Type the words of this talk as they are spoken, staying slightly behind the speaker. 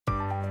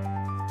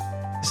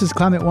This is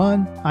Climate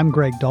One. I'm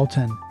Greg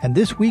Dalton. And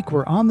this week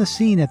we're on the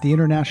scene at the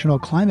International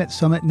Climate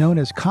Summit known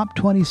as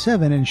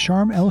COP27 in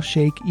Sharm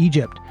el-Sheikh,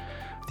 Egypt.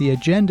 The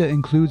agenda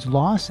includes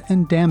loss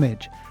and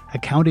damage,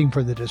 accounting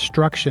for the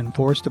destruction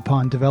forced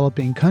upon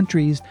developing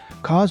countries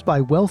caused by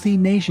wealthy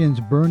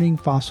nations burning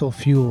fossil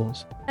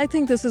fuels. I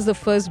think this is the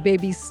first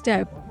baby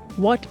step.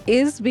 What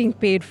is being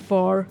paid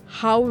for?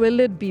 How will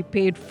it be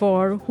paid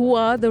for? Who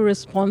are the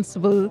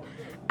responsible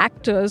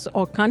actors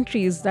or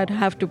countries that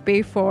have to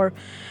pay for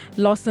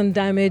loss and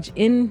damage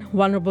in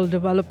vulnerable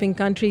developing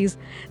countries?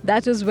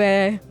 That is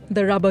where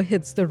the rubber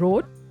hits the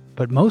road.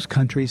 But most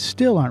countries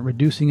still aren't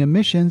reducing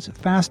emissions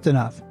fast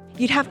enough.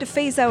 You'd have to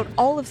phase out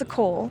all of the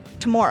coal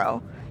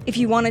tomorrow if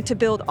you wanted to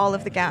build all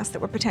of the gas that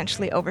we're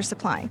potentially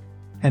oversupplying.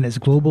 And as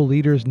global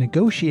leaders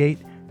negotiate,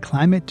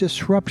 climate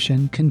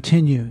disruption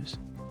continues.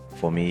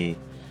 For me,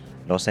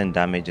 loss and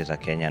damage as a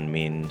Kenyan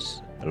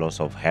means a loss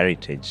of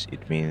heritage.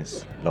 It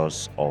means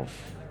loss of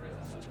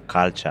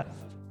culture.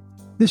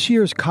 This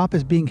year's COP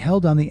is being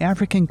held on the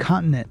African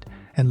continent,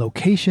 and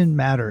location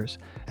matters.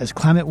 As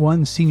Climate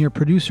One senior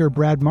producer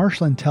Brad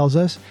Marshland tells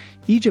us,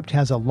 Egypt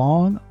has a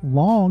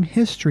long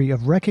history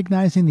of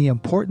recognizing the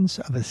importance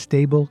of a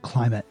stable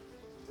climate.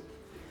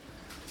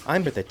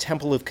 I'm at the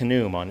Temple of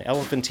Khnum on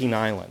Elephantine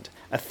Island,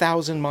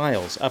 1,000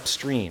 miles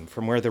upstream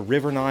from where the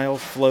River Nile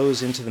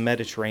flows into the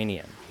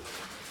Mediterranean.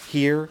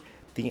 Here,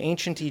 the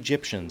ancient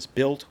Egyptians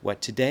built what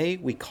today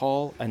we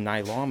call a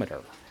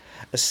Nilometer,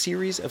 a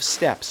series of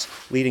steps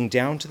leading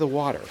down to the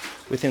water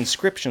with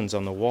inscriptions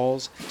on the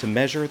walls to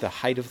measure the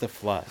height of the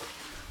flood.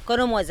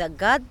 Khnum was a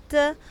god.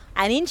 An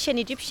ancient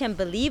Egyptian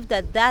believed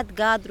that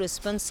god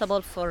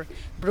responsible for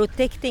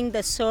protecting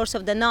the source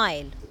of the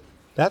Nile.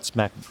 That's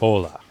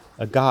Makbola,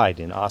 a guide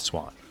in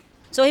Aswan.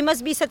 So he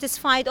must be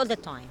satisfied all the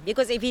time,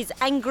 because if he's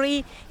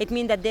angry, it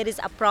means that there is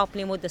a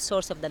problem with the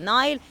source of the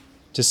Nile.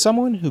 To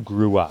someone who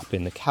grew up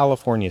in the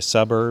California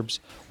suburbs,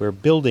 where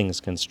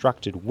buildings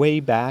constructed way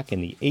back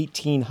in the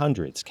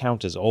 1800s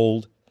count as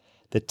old,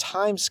 the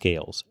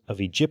timescales of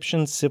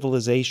Egyptian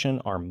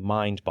civilization are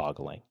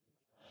mind-boggling.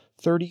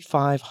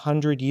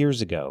 3,500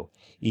 years ago,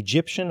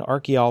 Egyptian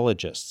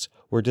archaeologists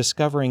were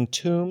discovering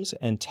tombs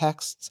and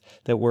texts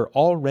that were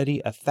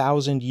already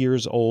 1,000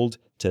 years old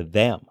to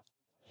them.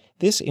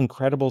 This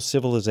incredible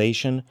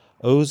civilization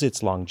owes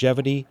its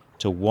longevity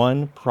to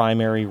one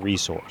primary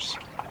resource: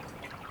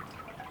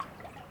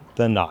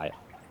 the Nile.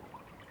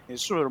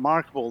 It's sort of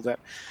remarkable that,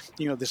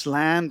 this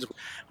land,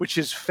 which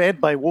is fed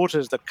by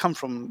waters that come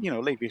from,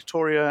 Lake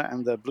Victoria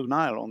and the Blue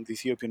Nile on the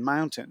Ethiopian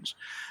mountains,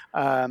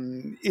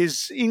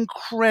 is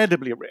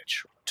incredibly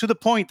rich, to the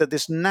point that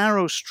this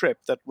narrow strip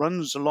that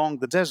runs along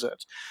the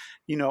desert,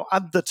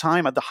 at the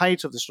time, at the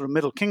height of the sort of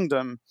Middle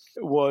Kingdom,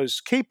 was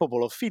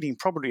capable of feeding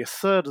probably a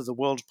third of the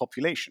world's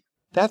population.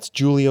 That's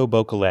Giulio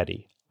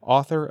Bocoletti,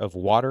 author of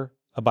Water,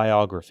 a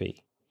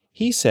Biography.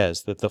 He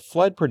says that the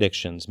flood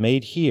predictions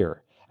made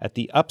here at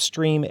the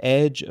upstream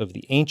edge of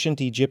the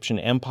ancient Egyptian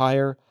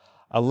empire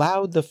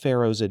allowed the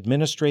pharaoh's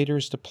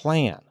administrators to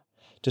plan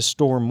to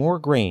store more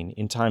grain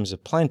in times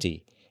of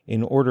plenty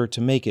in order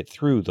to make it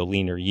through the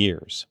leaner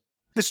years.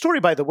 The story,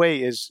 by the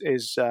way, is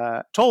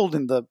told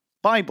in the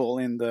Bible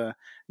in the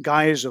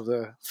guise of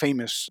the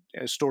famous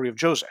story of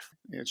Joseph.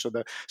 So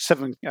the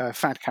 7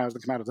 fat cows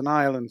that come out of the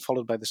Nile and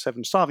followed by the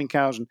 7 starving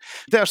cows. And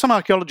there are some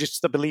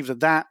archaeologists that believe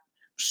that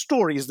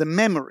story is the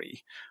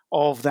memory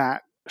of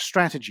that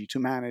strategy to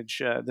manage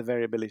the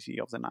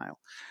variability of the Nile.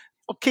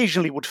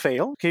 Occasionally would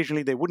fail.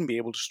 Occasionally they wouldn't be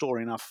able to store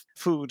enough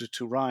food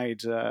to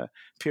ride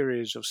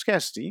periods of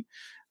scarcity.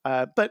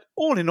 But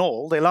all in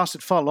all, they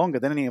lasted far longer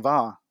than any of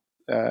our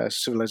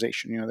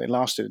civilization. They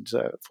lasted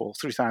for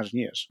 3,000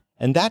 years.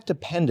 And that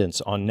dependence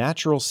on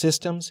natural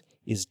systems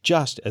is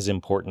just as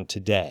important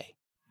today.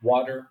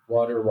 Water,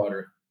 water,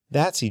 water.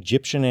 That's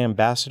Egyptian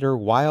Ambassador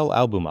Wael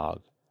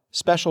Albumag,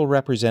 special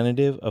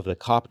representative of the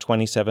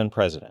COP27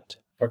 president.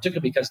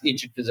 Particularly because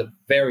Egypt is a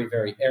very,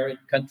 very arid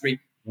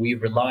country. We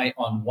rely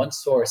on one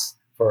source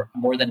for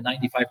more than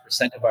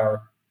 95% of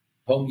our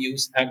home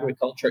use,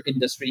 agriculture,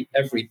 industry,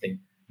 everything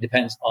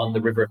depends on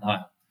the River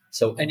Nile.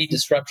 So any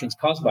disruptions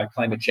caused by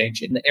climate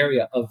change in the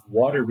area of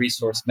water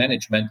resource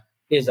management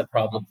is a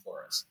problem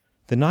for us.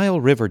 The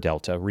Nile River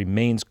Delta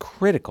remains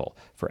critical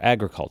for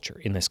agriculture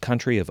in this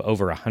country of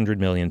over 100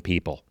 million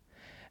people.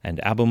 And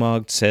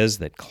Albumag says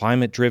that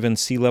climate-driven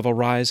sea level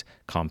rise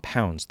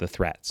compounds the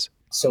threats.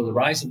 So the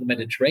rise of the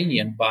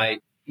Mediterranean by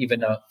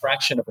even a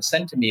fraction of a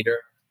centimeter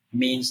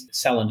means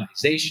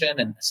salinization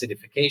and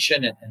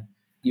acidification. And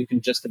you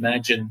can just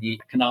imagine the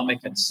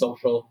economic and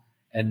social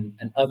and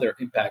other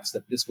impacts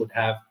that this would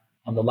have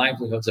on the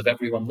livelihoods of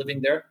everyone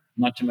living there,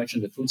 not to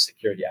mention the food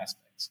security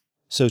aspects.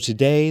 So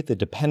today, the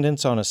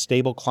dependence on a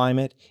stable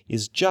climate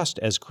is just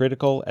as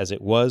critical as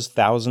it was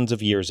thousands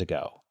of years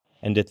ago.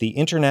 And at the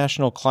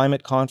International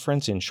Climate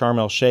Conference in Sharm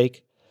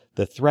el-Sheikh,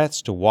 the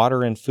threats to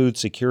water and food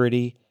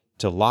security,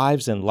 to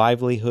lives and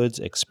livelihoods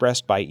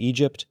expressed by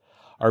Egypt,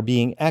 are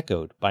being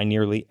echoed by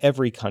nearly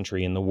every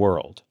country in the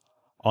world,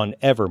 on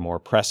ever more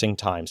pressing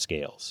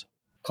timescales.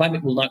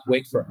 Climate will not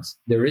wait for us.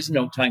 There is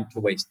no time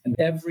to waste. And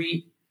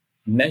every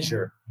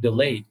measure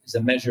delayed is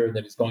a measure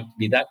that is going to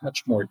be that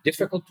much more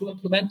difficult to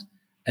implement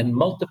and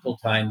multiple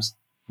times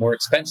more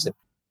expensive.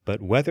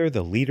 But whether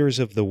the leaders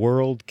of the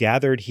world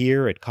gathered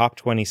here at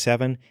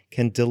COP27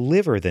 can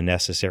deliver the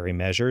necessary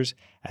measures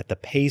at the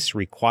pace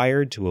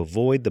required to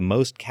avoid the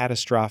most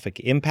catastrophic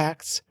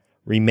impacts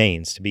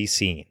remains to be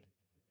seen.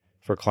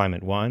 For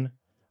Climate One,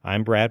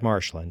 I'm Brad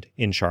Marshland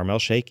in Sharm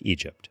el-Sheikh,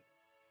 Egypt.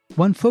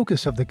 One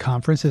focus of the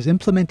conference is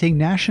implementing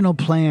national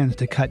plans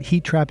to cut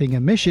heat-trapping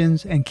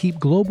emissions and keep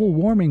global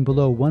warming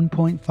below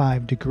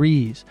 1.5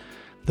 degrees.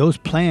 Those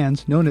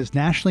plans, known as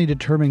nationally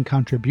determined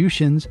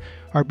contributions,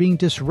 are being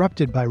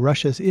disrupted by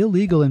Russia's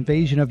illegal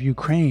invasion of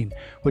Ukraine,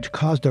 which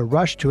caused a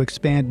rush to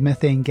expand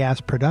methane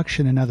gas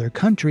production in other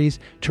countries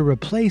to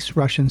replace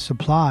Russian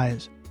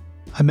supplies.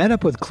 I met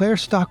up with Claire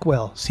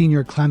Stockwell,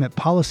 Senior Climate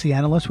Policy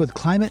Analyst with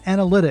Climate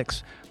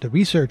Analytics, the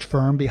research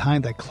firm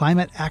behind the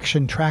Climate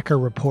Action Tracker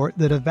report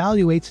that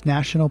evaluates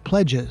national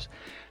pledges.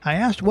 I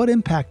asked what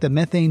impact the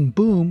methane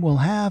boom will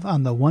have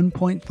on the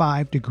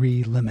 1.5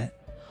 degree limit.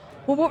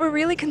 Well, what we're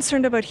really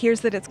concerned about here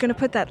is that it's going to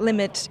put that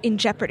limit in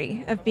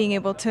jeopardy of being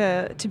able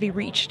to be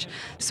reached.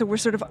 So we're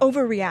sort of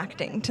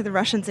overreacting to the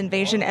Russians'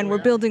 invasion, and we're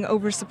building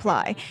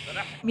oversupply.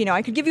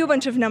 I could give you a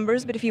bunch of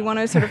numbers, but if you want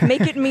to sort of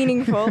make it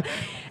meaningful,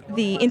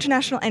 the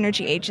International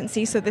Energy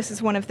Agency, so this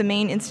is one of the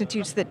main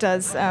institutes that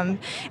does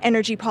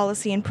energy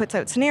policy and puts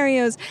out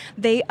scenarios,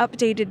 they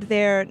updated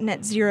their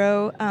net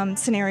zero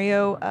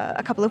scenario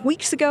a couple of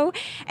weeks ago.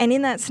 And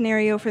in that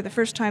scenario, for the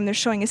first time, they're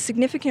showing a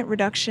significant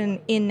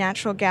reduction in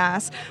natural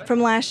gas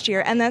from last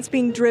year. And that's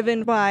being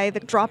driven by the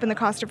drop in the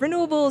cost of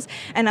renewables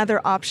and other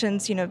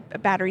options,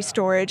 battery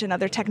storage and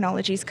other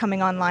technologies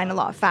coming online a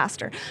lot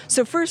faster.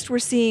 So first,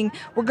 we're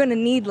going to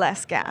need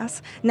less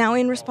gas. Now,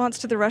 in response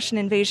to the Russian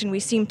invasion,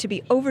 we seem to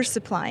be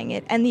oversupplying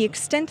it, and the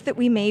extent that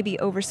we may be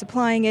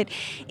oversupplying it,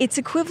 it's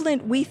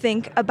equivalent, we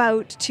think,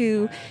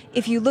 to,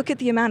 if you look at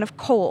the amount of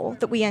coal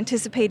that we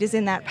anticipate is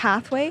in that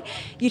pathway,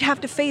 you'd have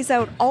to phase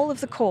out all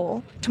of the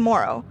coal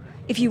tomorrow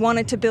if you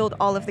wanted to build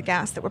all of the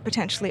gas that we're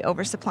potentially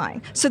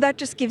oversupplying. So that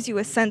just gives you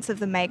a sense of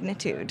the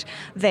magnitude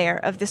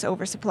there of this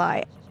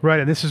oversupply. Right,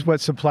 and this is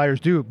what suppliers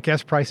do.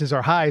 Gas prices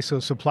are high,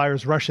 so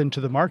suppliers rush into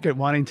the market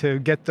wanting to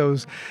get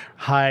those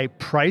high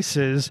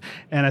prices.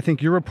 And I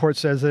think your report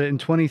says that in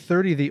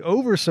 2030, the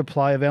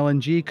oversupply of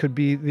LNG could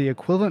be the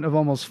equivalent of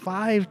almost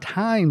 5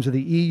 times of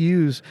the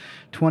EU's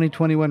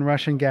 2021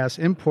 Russian gas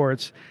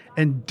imports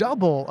and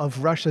double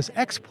of Russia's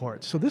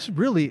exports. So this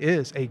really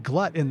is a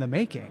glut in the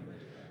making.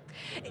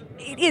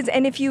 It is,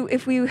 and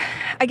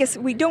I guess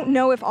we don't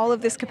know if all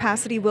of this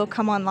capacity will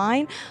come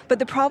online, but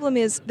the problem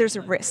is there's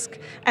a risk,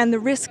 and the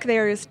risk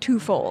there is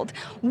twofold.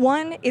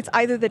 One, it's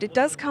either that it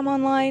does come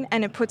online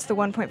and it puts the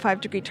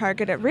 1.5 degree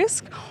target at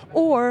risk,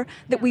 or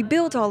that we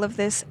build all of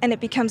this and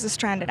it becomes a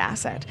stranded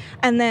asset,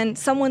 and then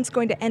someone's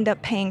going to end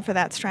up paying for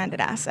that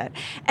stranded asset.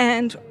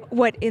 And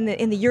what in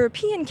the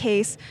European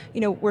case,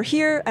 we're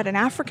here at an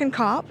African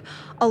COP.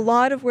 A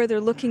lot of where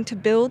they're looking to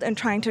build and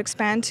trying to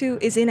expand to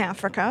is in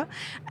Africa,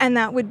 and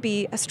that would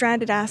be a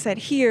stranded asset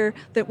here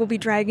that will be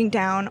dragging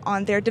down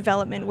on their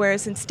development,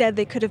 whereas instead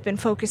they could have been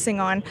focusing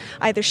on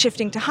either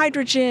shifting to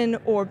hydrogen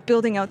or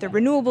building out their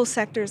renewable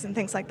sectors and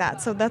things like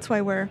that. So that's why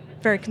we're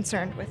very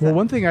concerned with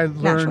one thing I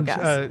learned,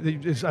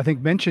 is I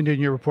think mentioned in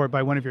your report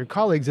by one of your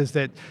colleagues, is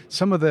that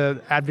some of the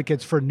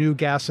advocates for new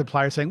gas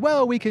suppliers saying,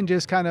 well, we can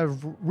just kind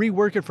of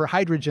rework it for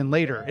hydrogen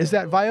later. Is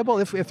that viable?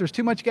 If there's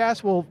too much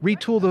gas, we'll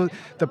retool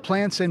the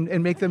plants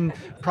and make them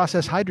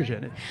process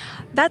hydrogen.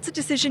 That's a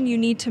decision you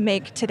need to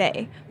make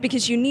today,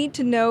 because you need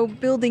to know,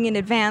 building in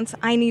advance,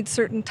 I need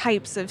certain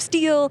types of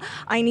steel,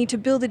 I need to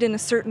build it in a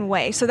certain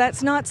way. So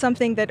that's not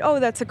something that,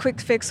 that's a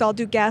quick fix, I'll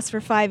do gas for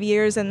 5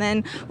 years and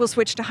then we'll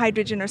switch to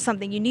hydrogen or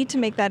something. You need to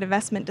make that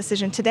investment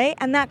decision today,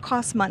 and that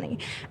costs money.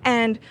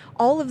 And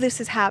all of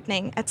this is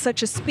happening at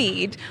such a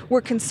speed,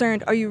 we're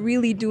concerned, are you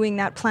really doing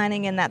that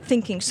planning and that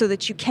thinking so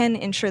that you can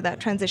ensure that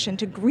transition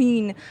to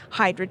green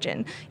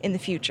hydrogen in the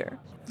future?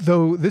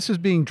 Though this is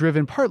being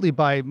driven partly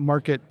by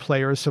market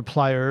players,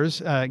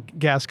 suppliers,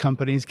 gas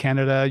companies,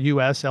 Canada,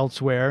 U.S.,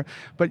 elsewhere,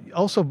 but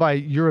also by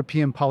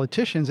European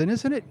politicians. And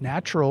isn't it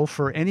natural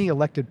for any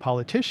elected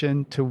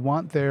politician to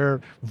want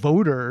their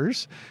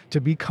voters to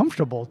be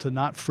comfortable, to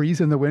not freeze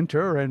in the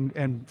winter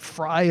and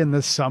fry in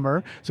the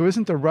summer? So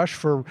isn't the rush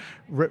for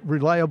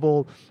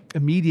reliable,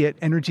 immediate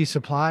energy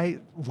supply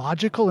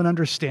logical and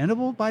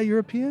understandable by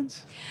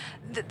Europeans?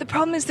 The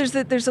problem is there's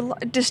a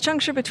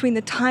disjuncture between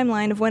the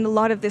timeline of when a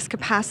lot of this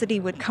capacity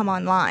would come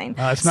online.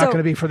 It's not going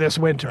to be for this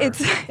winter.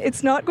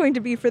 It's not going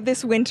to be for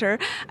this winter.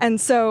 And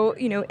so,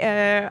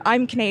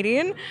 I'm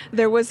Canadian.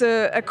 There was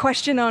a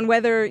question on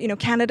whether,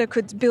 Canada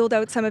could build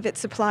out some of its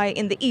supply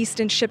in the east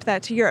and ship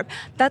that to Europe.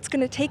 That's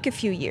going to take a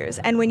few years.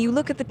 And when you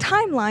look at the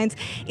timelines,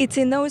 it's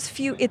in those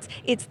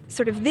it's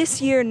sort of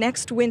this year,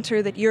 next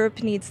winter that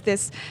Europe needs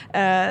this,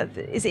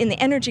 is in the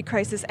energy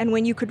crisis. And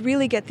when you could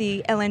really get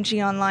the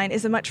LNG online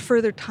is a much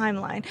further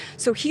timeline.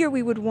 So here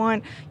we would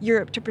want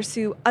Europe to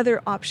pursue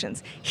other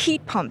options.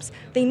 Heat pumps.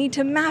 They need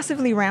to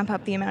massively ramp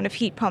up the amount of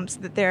heat pumps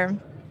that they're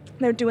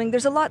they're doing.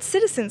 There's a lot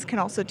citizens can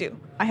also do.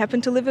 I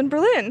happen to live in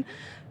Berlin.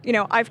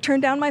 I've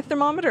turned down my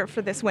thermometer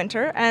for this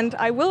winter, and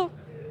I will,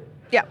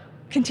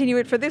 continue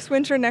it for this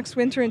winter, next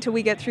winter, until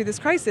we get through this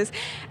crisis,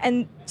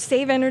 and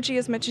save energy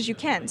as much as you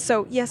can.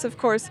 So yes, of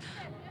course,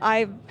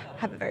 I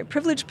have a very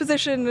privileged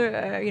position.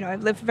 I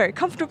live very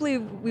comfortably.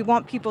 We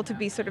want people to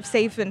be sort of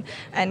safe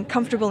and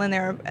comfortable in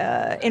their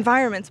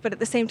environments, but at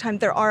the same time,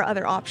 there are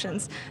other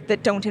options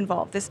that don't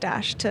involve this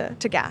dash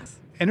to gas.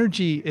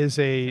 Energy is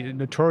a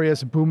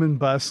notorious boom and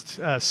bust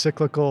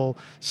cyclical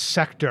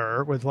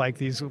sector with like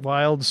these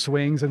wild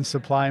swings in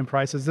supply and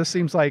prices. This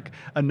seems like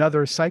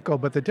another cycle,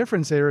 but the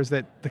difference there is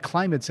that the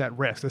climate's at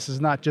risk. This is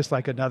not just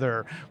like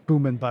another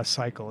boom and bust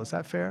cycle. Is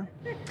that fair?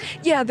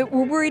 Yeah,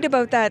 we're worried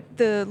about that,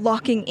 the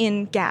locking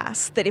in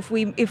gas, that if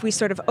we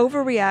sort of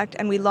overreact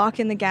and we lock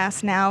in the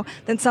gas now,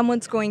 then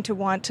someone's going to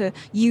want to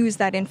use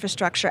that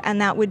infrastructure,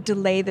 and that would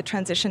delay the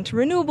transition to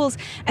renewables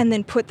and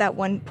then put that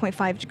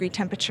 1.5 degree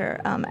temperature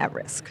at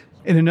risk.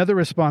 In another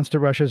response to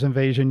Russia's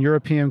invasion,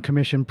 European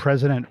Commission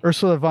President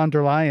Ursula von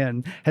der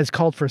Leyen has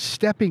called for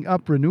stepping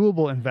up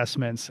renewable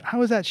investments.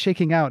 How is that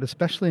shaking out,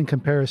 especially in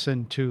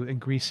comparison to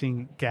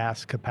increasing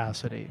gas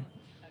capacity?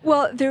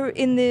 Well,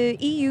 in the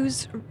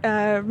EU's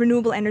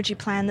renewable energy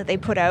plan that they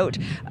put out,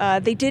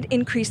 they did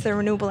increase their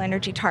renewable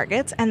energy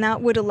targets, and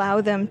that would allow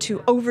them to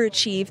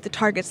overachieve the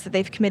targets that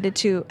they've committed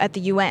to at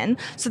the UN.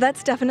 So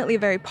that's definitely a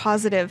very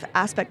positive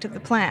aspect of the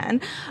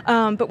plan.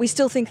 But we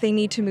still think they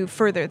need to move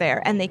further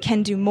there, and they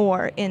can do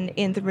more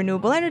in the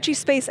renewable energy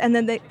space. And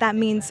then that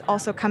means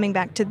also coming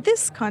back to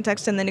this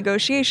context and the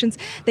negotiations,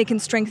 they can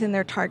strengthen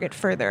their target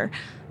further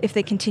if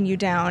they continue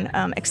down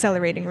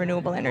accelerating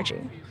renewable energy.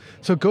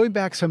 So going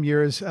back some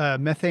years,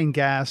 methane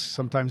gas,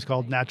 sometimes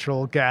called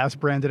natural gas,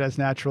 branded as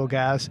natural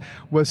gas,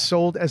 was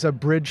sold as a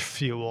bridge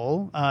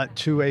fuel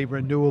to a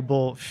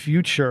renewable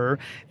future.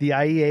 The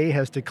IEA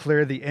has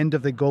declared the end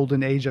of the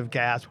golden age of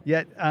gas.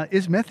 Yet,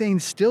 is methane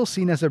still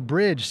seen as a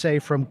bridge, say,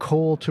 from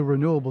coal to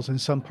renewables in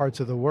some parts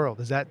of the world?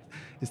 Is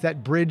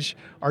that bridge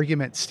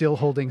argument still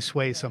holding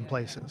sway some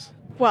places?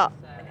 Well,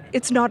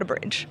 it's not a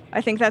bridge.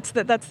 I think that's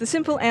the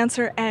simple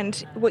answer. And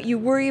what you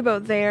worry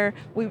about there,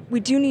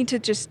 we do need to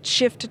just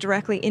shift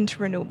directly into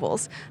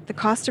renewables. The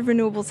cost of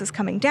renewables is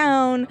coming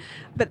down,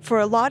 but for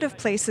a lot of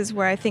places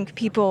where I think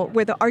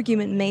where the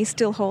argument may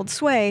still hold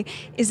sway,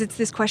 it's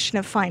this question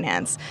of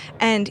finance.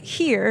 And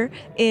here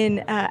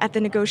at the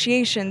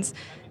negotiations,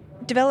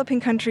 developing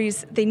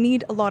countries, they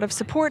need a lot of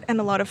support and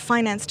a lot of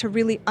finance to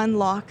really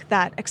unlock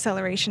that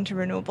acceleration to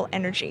renewable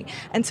energy.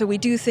 And so we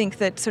do think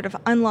that sort of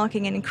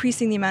unlocking and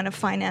increasing the amount of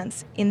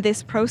finance in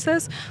this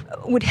process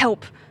would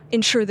help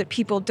ensure that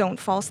people don't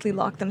falsely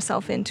lock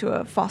themselves into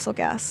a fossil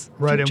gas.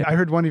 Right. future. And I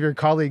heard one of your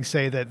colleagues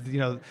say that,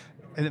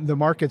 the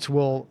markets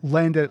will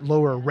lend at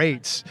lower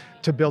rates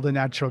to build a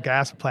natural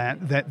gas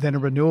plant than a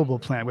renewable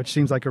plant, which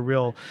seems like a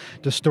real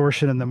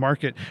distortion in the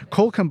market.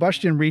 Coal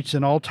combustion reached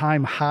an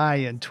all-time high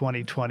in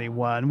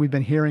 2021. We've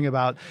been hearing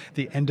about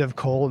the end of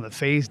coal and the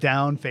phase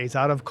down, phase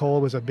out of coal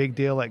was a big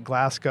deal at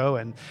Glasgow.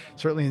 And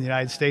certainly in the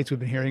United States, we've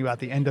been hearing about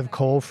the end of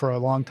coal for a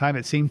long time.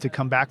 It seemed to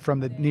come back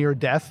from the near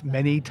death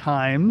many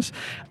times.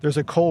 There's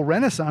a coal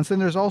renaissance,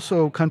 and there's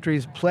also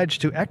countries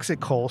pledged to exit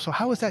coal. So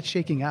how is that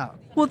shaking out?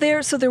 Well,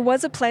 there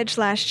was a pledge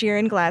last year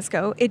in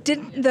Glasgow. It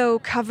didn't, though,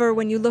 cover,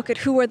 when you look at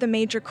who are the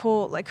major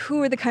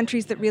who are the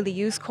countries that really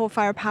use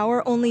coal-fired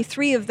power, only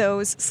 3 of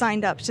those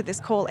signed up to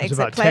this coal exit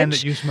pledge. There's about 10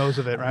 that use most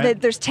of it,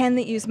 right? There's 10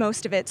 that use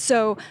most of it.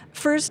 So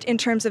first, in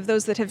terms of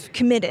those that have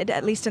committed,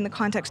 at least in the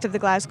context of the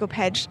Glasgow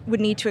pledge,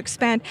 would need to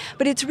expand.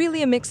 But it's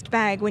really a mixed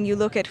bag when you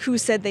look at who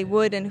said they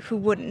would and who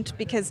wouldn't,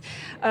 because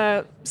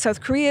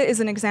South Korea is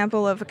an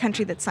example of a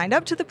country that signed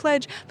up to the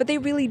pledge, but they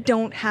really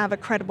don't have a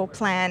credible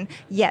plan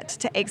yet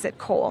to exit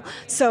coal.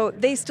 So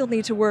they still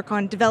need to work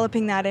on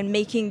developing that and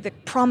making the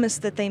promise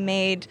that they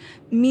made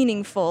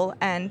meaningful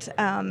and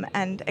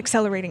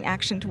accelerating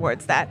action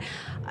towards that.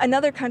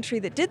 Another country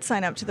that did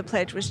sign up to the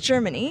pledge was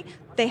Germany.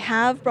 They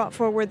have brought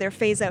forward their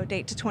phase-out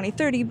date to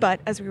 2030,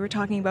 but as we were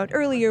talking about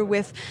earlier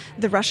with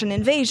the Russian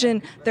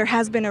invasion, there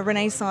has been a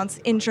renaissance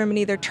in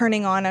Germany. They're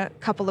turning on a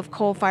couple of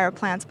coal-fired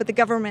plants, but the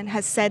government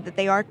has said that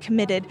they are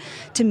committed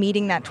to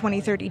meeting that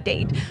 2030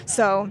 date.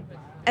 So,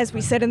 as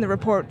we said in the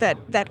report,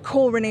 that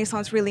coal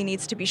renaissance really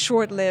needs to be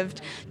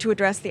short-lived to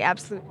address the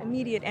absolute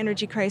immediate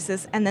energy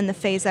crisis, and then the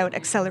phase-out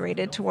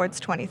accelerated towards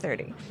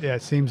 2030. Yeah,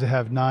 it seems to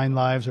have 9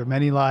 lives or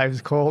many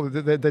lives. Coal,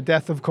 the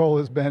death of coal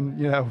has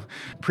been,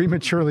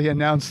 prematurely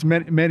announced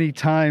many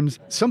times.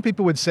 Some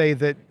people would say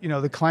that,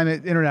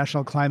 the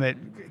international climate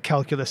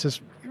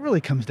calculus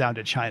really comes down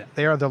to China.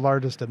 They are the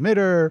largest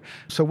emitter.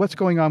 So what's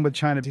going on with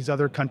China? These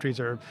other countries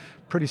are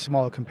pretty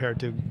small compared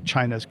to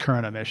China's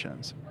current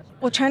emissions.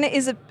 Well, China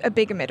is a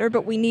big emitter,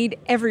 but we need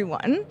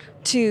everyone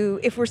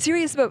if we're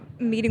serious about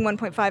meeting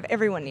 1.5,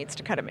 everyone needs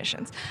to cut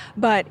emissions.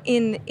 But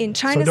in China's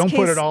case... So don't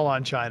put it all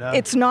on China.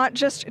 It's not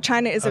just...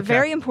 China is a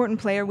very important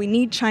player. We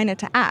need China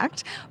to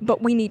act,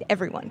 but we need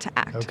everyone to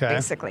act,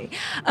 basically.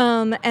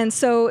 And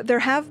so there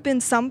have been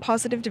some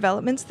positive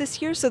developments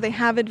this year. So they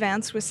have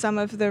advanced with some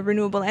of the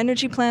renewable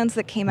energy plans plans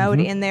that came out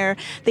in there.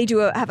 They do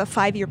have a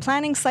 5-year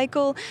planning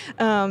cycle.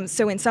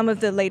 So in some of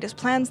the latest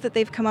plans that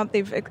they've come up,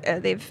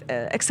 they've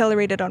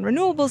accelerated on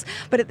renewables,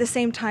 but at the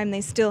same time,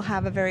 they still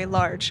have a very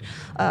large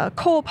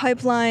coal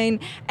pipeline.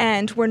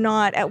 And we're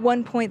not, at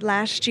one point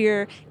last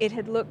year, it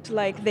had looked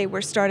like they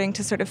were starting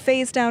to sort of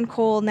phase down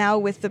coal. Now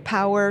with the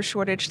power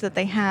shortage that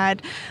they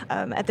had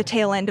at the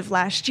tail end of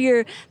last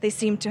year, they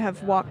seem to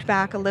have walked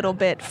back a little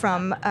bit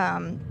from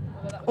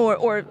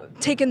or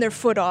taken their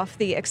foot off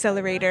the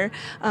accelerator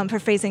for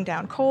phasing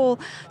down coal.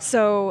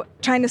 So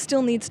China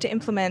still needs to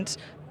implement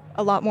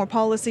a lot more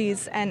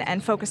policies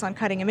and focus on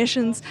cutting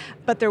emissions,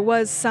 but there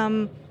was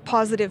some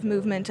positive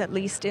movement, at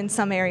least in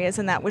some areas,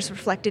 and that was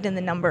reflected in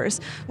the numbers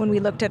when we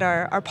looked at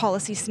our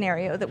policy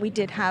scenario, that we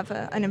did have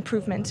an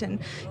improvement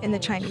in the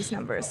Chinese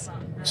numbers.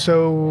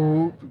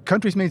 So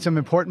countries made some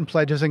important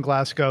pledges in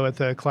Glasgow at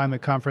the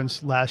climate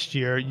conference last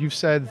year. You've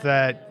said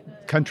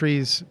that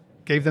countries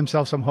gave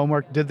themselves some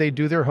homework. Did they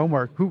do their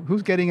homework?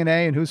 Who's getting an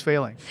A and who's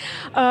failing?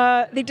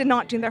 They did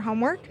not do their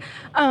homework,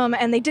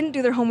 and they didn't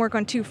do their homework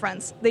on two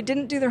fronts. They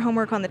didn't do their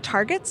homework on the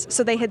targets.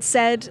 So they had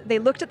said, they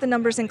looked at the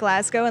numbers in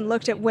Glasgow and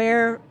looked at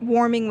where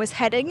warming was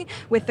heading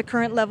with the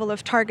current level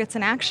of targets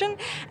and action,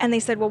 and they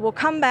said, well, we'll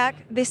come back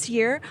this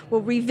year,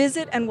 we'll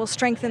revisit, and we'll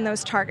strengthen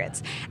those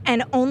targets.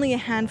 And only a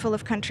handful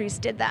of countries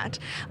did that.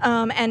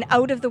 And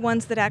out of the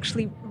ones that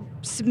actually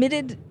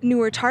submitted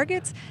newer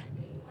targets,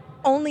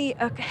 only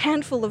a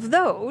handful of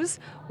those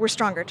were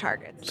stronger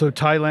targets. So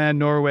Thailand,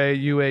 Norway,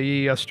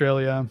 UAE,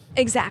 Australia.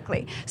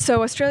 Exactly.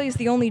 So Australia is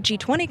the only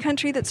G20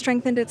 country that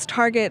strengthened its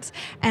targets,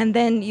 and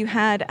then you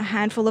had a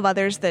handful of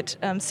others that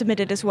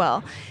submitted as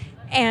well.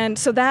 And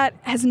so that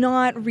has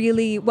not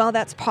really, while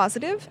that's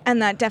positive, and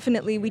that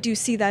definitely we do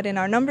see that in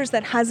our numbers,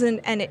 that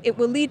hasn't, and it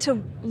will lead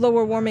to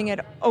lower warming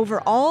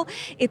overall,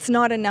 it's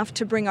not enough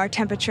to bring our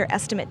temperature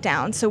estimate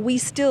down. So we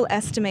still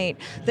estimate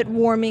that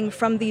warming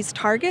from these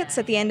targets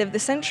at the end of the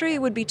century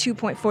would be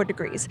 2.4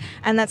 degrees.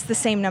 And that's the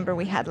same number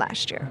we had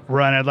last year.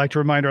 Right. I'd like to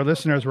remind our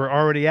listeners we're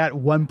already at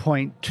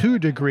 1.2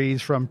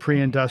 degrees from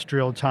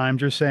pre-industrial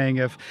times. You're saying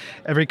if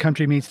every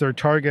country meets their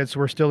targets,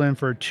 we're still in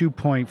for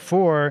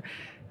 2.4.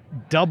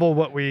 Double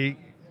what we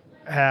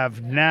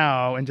have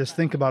now, and just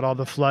think about all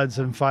the floods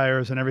and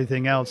fires and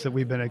everything else that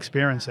we've been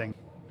experiencing.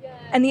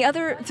 And the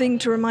other thing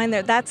to remind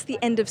there, that's the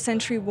end of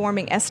century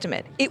warming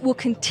estimate. It will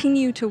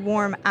continue to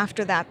warm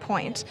after that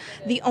point.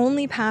 The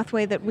only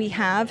pathway that we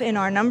have in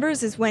our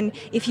numbers is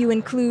if you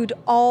include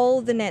all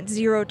the net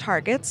zero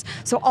targets,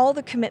 so all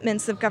the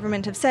commitments the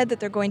government have said that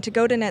they're going to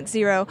go to net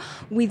zero,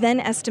 we then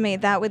estimate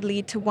that would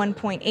lead to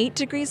 1.8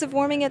 degrees of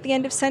warming at the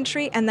end of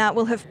century, and that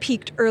will have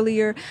peaked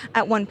earlier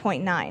at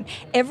 1.9.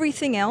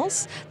 Everything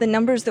else, the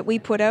numbers that we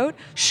put out,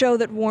 show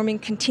that warming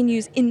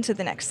continues into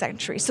the next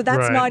century. So that's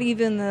right. Not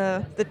even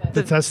the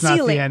that's ceiling.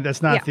 not the end.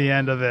 That's not the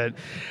end of it.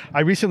 I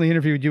recently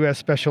interviewed U.S.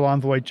 Special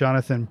Envoy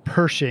Jonathan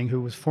Pershing,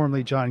 who was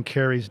formerly John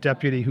Kerry's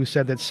deputy, who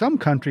said that some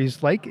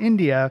countries, like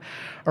India,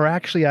 are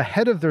actually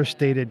ahead of their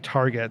stated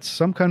targets.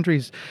 Some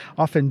countries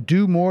often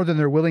do more than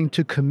they're willing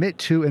to commit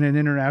to in an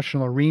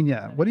international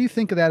arena. What do you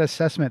think of that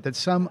assessment, that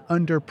some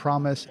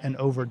under-promise and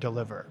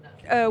over-deliver?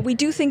 We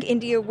do think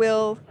India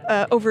will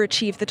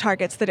overachieve the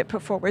targets that it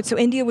put forward. So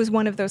India was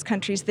one of those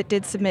countries that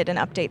did submit an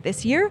update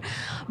this year,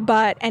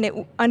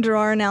 under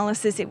our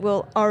analysis, it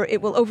will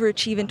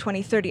overachieve in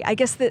 2030. I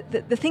guess the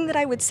thing that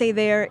I would say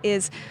there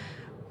is,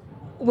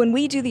 when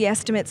we do the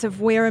estimates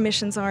of where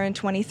emissions are in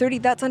 2030,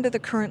 that's under the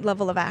current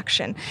level of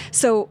action.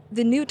 So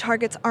the new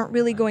targets aren't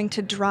really going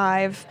to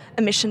drive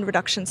emission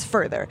reductions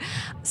further.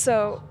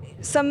 So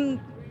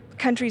some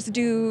countries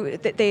do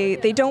that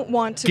they don't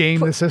want to game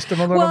the system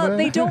a little bit. Well,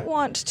 they don't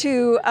want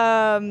to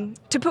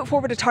put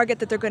forward a target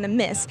that they're going to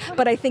miss.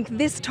 But I think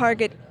this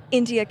target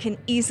India can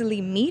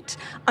easily meet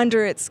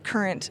under its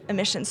current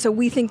emissions. So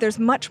we think there's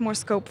much more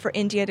scope for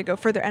India to go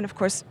further, and of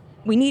course,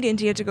 we need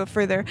India to go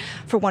further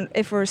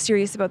if we're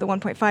serious about the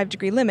 1.5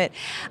 degree limit,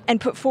 and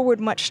put forward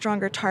much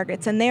stronger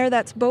targets. And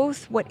that's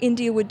both what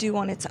India would do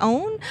on its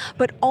own,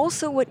 but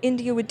also what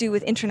India would do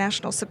with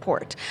international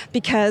support.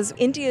 Because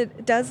India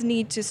does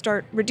need to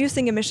start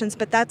reducing emissions,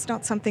 but that's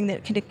not something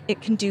that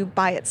it can do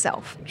by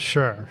itself.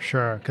 Sure.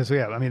 Because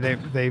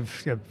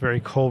they've very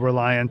coal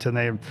reliant, and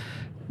they're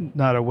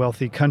not a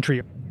wealthy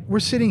country. We're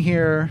sitting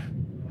here,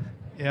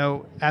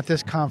 at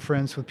this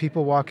conference with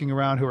people walking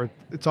around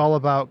it's all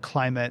about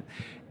climate.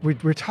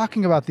 We're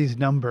talking about these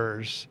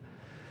numbers,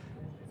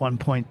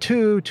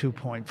 1.2,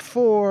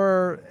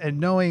 2.4, and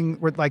knowing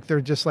they're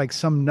just like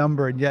some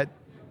number, and yet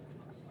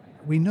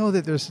we know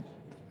that there's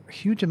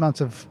huge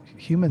amounts of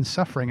human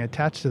suffering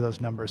attached to those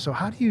numbers. So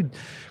how do you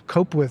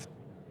cope with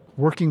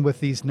working with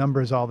these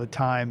numbers all the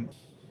time?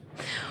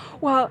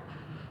 Well,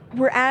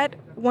 we're at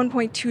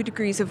 1.2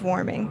 degrees of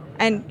warming.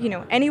 And,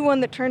 anyone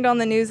that turned on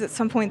the news at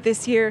some point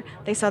this year,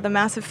 they saw the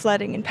massive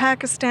flooding in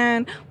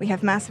Pakistan. We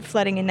have massive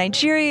flooding in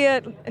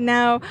Nigeria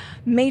now,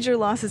 major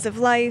losses of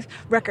life,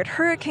 record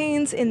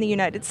hurricanes in the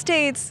United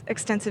States,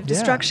 extensive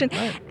destruction.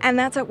 Right. And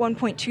that's at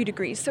 1.2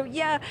 degrees. So,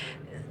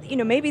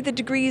 maybe the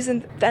degrees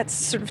and that's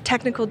sort of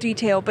technical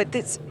detail, but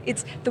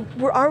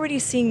we're already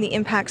seeing the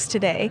impacts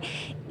today.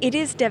 It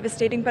is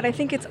devastating, but I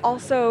think it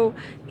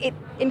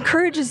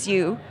encourages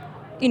you.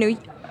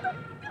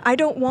 I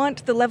don't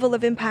want the level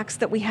of impacts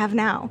that we have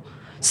now.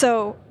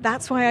 So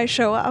that's why I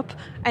show up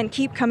and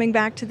keep coming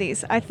back to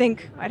these. I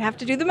think I'd have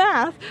to do the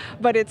math,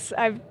 but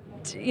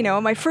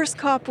my first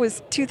COP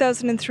was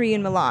 2003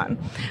 in Milan.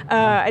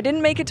 I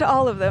didn't make it to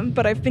all of them,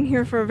 but I've been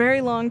here for a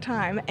very long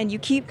time, and you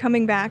keep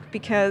coming back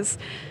because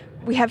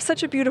we have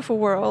such a beautiful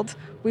world.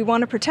 We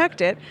want to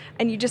protect it,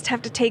 and you just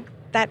have to take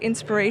that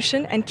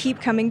inspiration and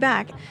keep coming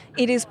back.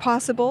 It is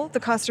possible. The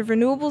cost of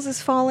renewables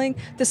is falling.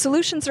 The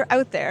solutions are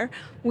out there.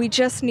 We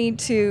just need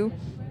to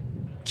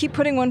keep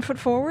putting one foot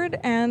forward,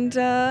 and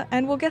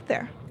we'll get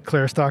there.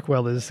 Claire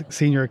Stockwell is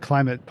Senior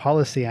Climate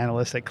Policy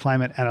Analyst at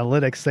Climate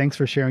Analytics. Thanks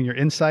for sharing your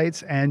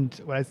insights and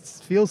what it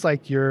feels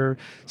like your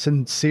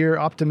sincere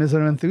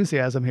optimism and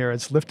enthusiasm here.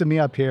 It's lifted me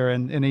up here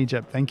in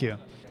Egypt. Thank you.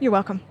 You're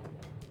welcome.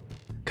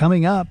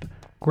 Coming up,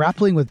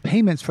 grappling with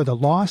payments for the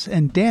loss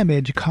and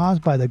damage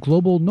caused by the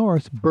global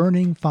north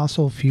burning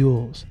fossil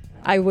fuels.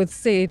 I would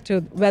say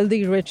to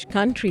wealthy, rich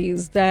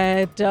countries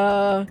that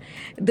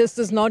this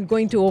is not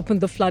going to open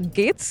the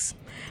floodgates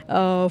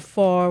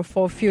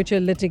for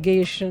future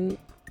litigation.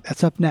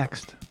 That's up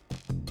next.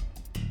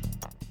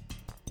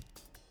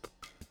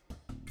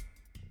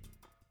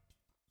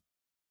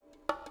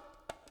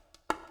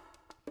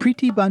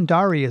 Preeti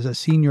Bhandari is a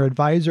senior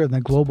advisor in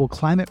the Global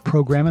Climate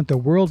Program at the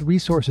World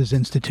Resources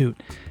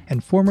Institute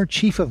and former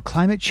chief of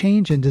climate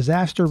change and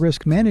disaster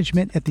risk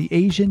management at the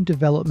Asian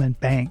Development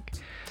Bank.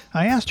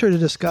 I asked her to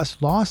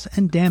discuss loss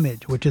and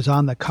damage, which is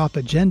on the COP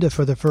agenda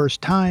for the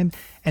first time,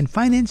 and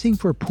financing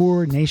for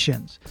poor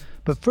nations.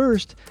 But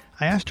first,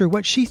 I asked her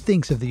what she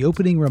thinks of the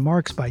opening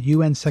remarks by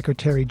UN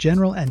Secretary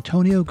General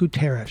Antonio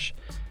Guterres.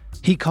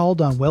 He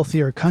called on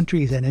wealthier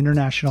countries and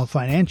international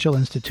financial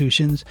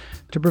institutions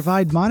to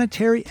provide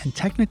monetary and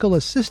technical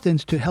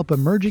assistance to help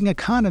emerging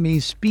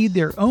economies speed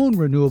their own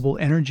renewable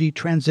energy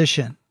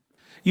transition.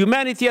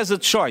 Humanity has a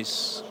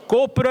choice: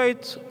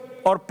 cooperate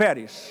or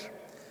perish.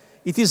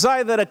 It is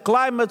either a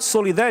climate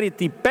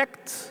solidarity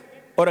pact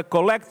or a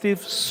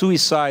collective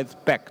suicide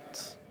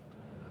pact.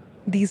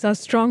 These are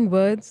strong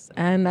words,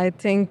 and I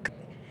think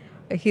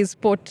he's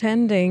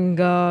portending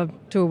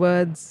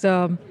towards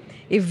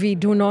if we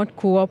do not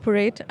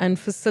cooperate and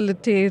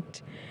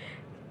facilitate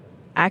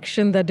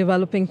action that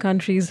developing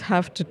countries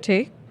have to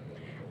take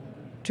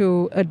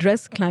to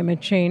address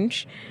climate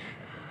change,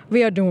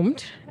 we are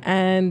doomed.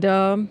 And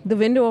the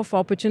window of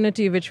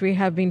opportunity, which we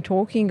have been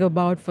talking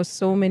about for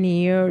so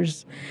many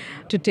years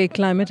to take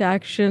climate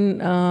action,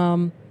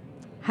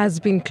 has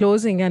been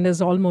closing and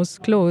is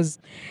almost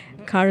closed.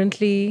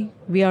 Currently,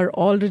 we are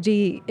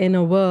already in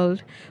a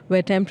world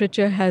where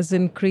temperature has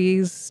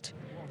increased,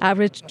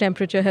 average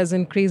temperature has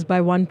increased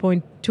by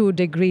 1.2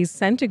 degrees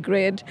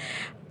centigrade.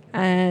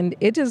 And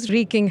it is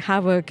wreaking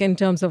havoc in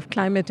terms of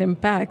climate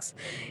impacts,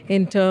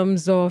 in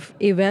terms of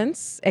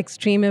events,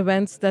 extreme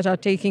events that are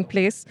taking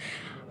place.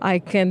 I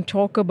can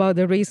talk about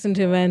the recent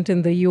event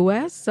in the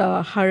U.S.,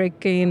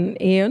 Hurricane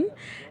Ian,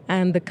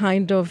 and the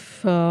kind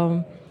of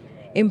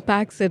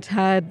impacts it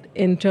had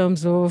in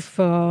terms of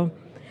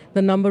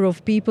the number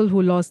of people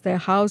who lost their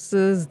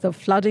houses, the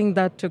flooding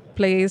that took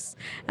place,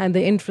 and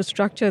the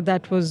infrastructure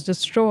that was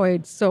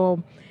destroyed.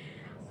 So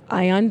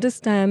I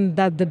understand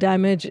that the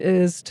damage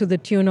is to the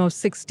tune of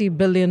 $60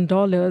 billion.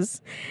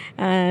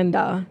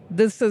 And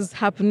this is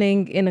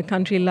happening in a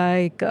country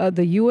like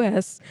the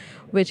U.S.,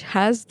 which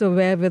has the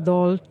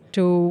wherewithal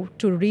to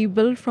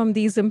rebuild from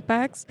these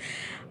impacts.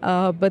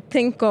 But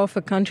think of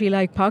a country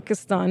like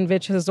Pakistan,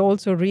 which has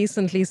also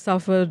recently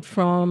suffered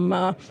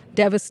from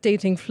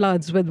devastating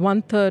floods, with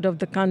 1/3 of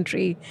the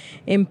country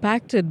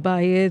impacted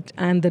by it.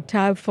 And the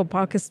tab for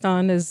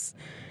Pakistan is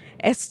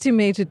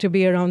estimated to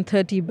be around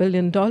 $30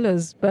 billion.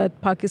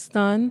 But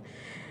Pakistan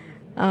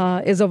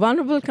is a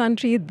vulnerable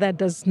country that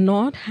does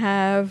not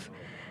have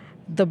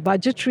the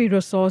budgetary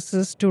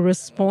resources to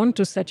respond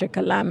to such a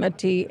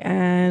calamity.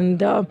 And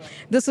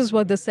this is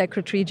what the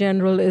Secretary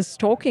General is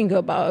talking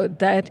about,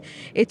 that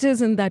it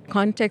is in that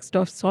context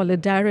of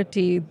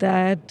solidarity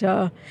that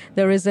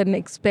there is an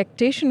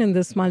expectation in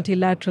this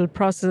multilateral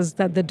process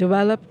that the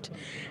developed,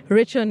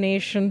 richer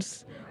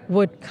nations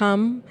would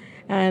come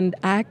and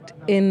act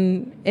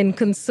in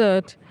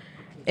concert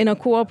in a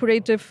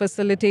cooperative,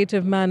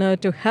 facilitative manner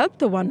to help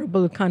the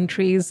vulnerable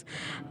countries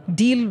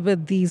deal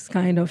with these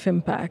kind of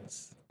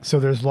impacts. So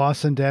there's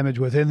loss and damage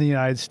within the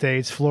United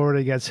States.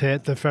 Florida gets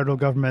hit. The federal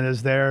government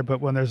is there.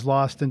 But when there's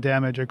loss and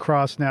damage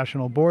across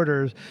national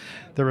borders,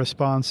 the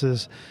response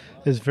is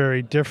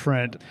very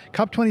different.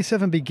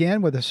 COP27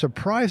 began with a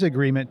surprise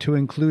agreement to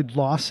include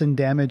loss and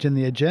damage in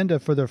the agenda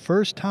for the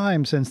first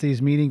time since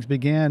these meetings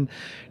began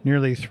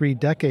nearly 3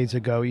 decades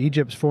ago.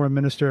 Egypt's Foreign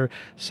Minister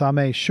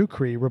Sameh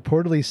Shoukry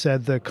reportedly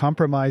said the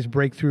compromise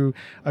breakthrough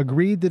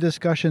agreed the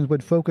discussions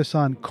would focus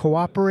on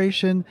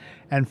cooperation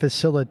and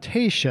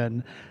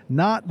facilitation,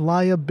 not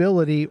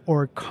liability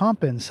or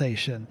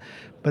compensation.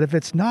 But if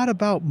it's not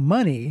about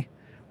money,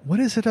 What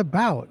is it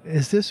about?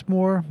 Is this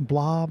more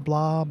blah,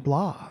 blah,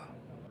 blah?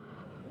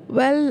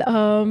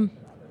 Well,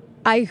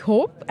 I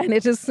hope, and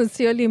it is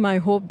sincerely my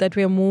hope, that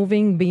we are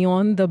moving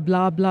beyond the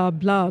blah, blah,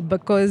 blah,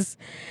 because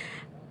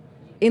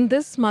in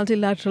this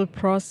multilateral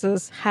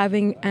process,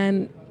 having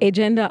an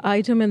agenda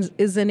item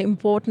is an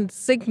important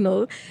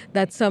signal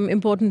that some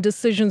important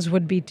decisions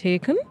would be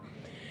taken.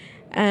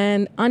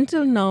 And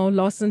until now,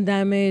 loss and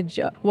damage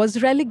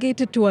was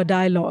relegated to a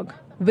dialogue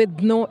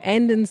with no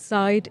end in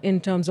sight in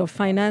terms of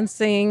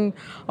financing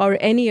or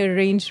any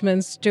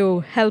arrangements to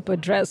help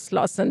address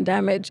loss and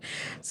damage.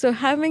 So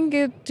having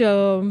it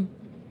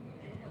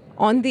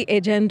on the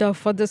agenda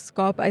for this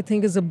COP, I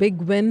think, is a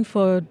big win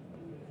for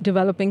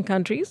developing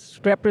countries,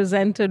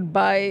 represented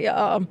by,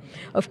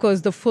 of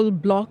course, the full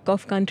bloc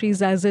of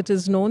countries as it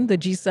is known, the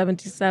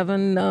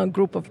G77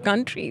 group of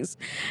countries.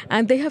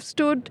 And they have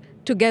stood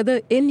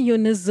together in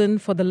unison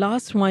for the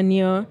last 1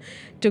 year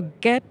to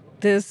get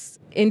this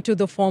into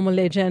the formal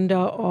agenda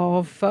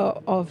of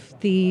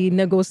the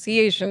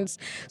negotiations.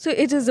 So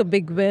it is a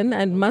big win,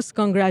 and must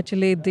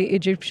congratulate the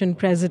Egyptian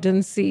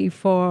presidency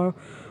for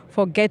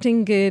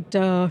getting it,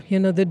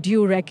 the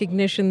due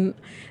recognition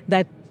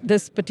that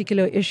this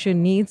particular issue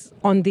needs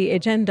on the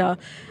agenda.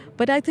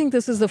 But I think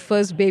this is the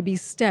first baby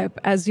step.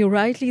 As you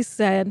rightly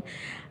said,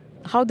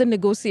 how the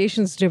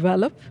negotiations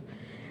develop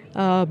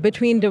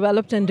between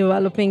developed and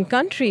developing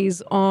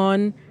countries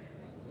on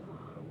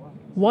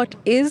what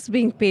is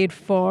being paid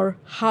for,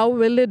 how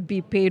will it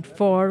be paid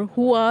for,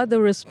 who are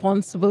the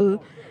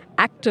responsible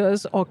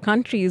actors or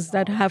countries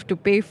that have to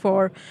pay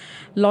for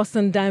loss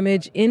and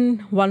damage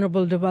in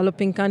vulnerable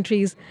developing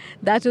countries.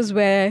 That is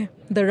where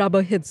the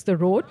rubber hits the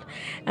road.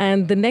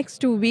 And the next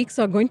 2 weeks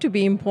are going to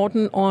be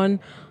important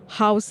on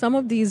how some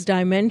of these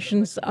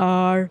dimensions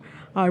are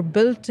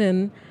built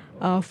in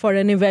for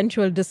an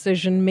eventual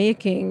decision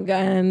making.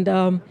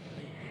 And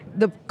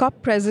the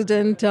COP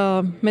president,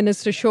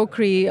 Minister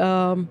Shokri,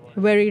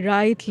 very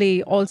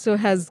rightly also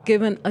has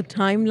given a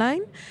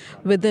timeline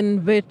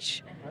within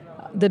which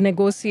the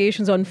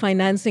negotiations on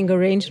financing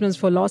arrangements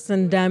for loss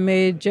and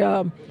damage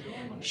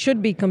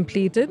should be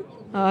completed.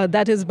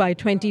 That is by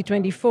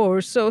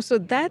 2024. So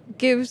that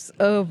gives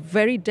a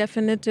very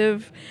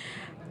definitive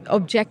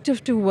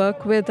objective to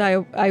work with,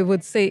 I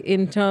would say,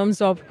 in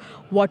terms of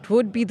what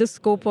would be the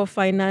scope of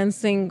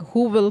financing,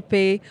 who will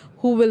pay,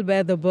 who will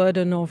bear the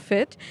burden of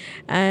it.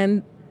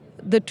 And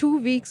the 2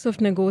 weeks of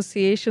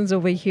negotiations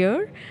over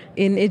here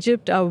in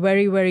Egypt are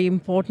very, very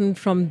important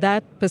from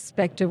that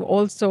perspective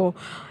also,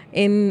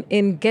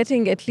 in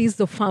getting at least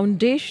the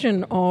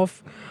foundation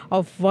of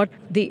what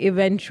the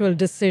eventual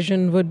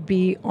decision would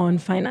be on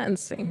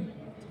financing.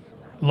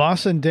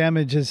 Loss and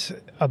damage is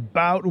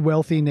about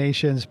wealthy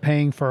nations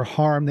paying for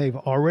harm they've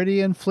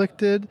already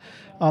inflicted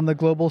on the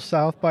global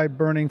south by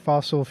burning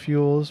fossil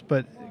fuels.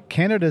 But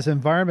Canada's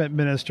environment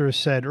minister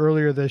said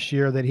earlier this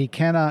year that he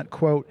cannot,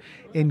 quote,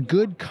 in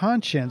good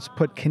conscience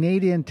put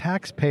Canadian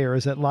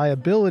taxpayers at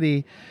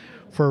liability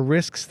for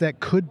risks that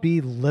could be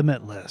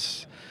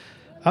limitless.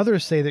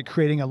 Others say that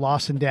creating a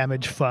loss and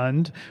damage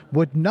fund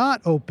would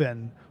not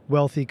open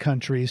wealthy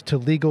countries to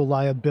legal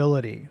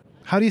liability.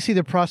 How do you see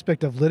the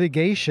prospect of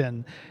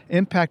litigation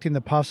impacting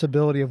the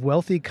possibility of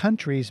wealthy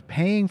countries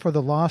paying for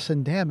the loss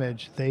and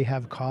damage they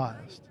have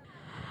caused?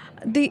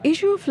 The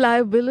issue of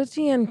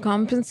liability and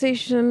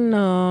compensation,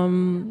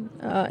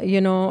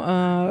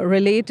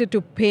 related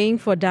to paying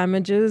for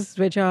damages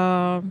which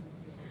are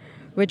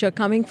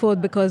coming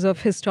forth because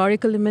of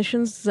historical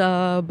emissions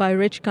by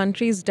rich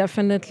countries,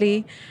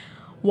 definitely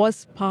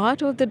was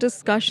part of the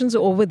discussions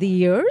over the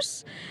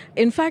years.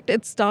 In fact,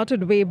 it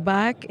started way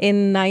back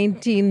in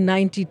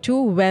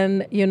 1992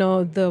 when,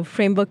 the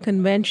Framework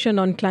Convention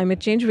on Climate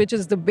Change, which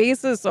is the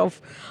basis of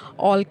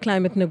all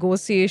climate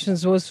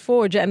negotiations, was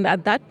forged. And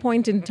at that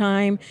point in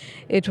time,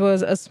 it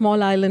was a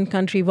small island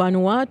country,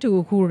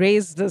 Vanuatu, who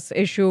raised this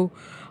issue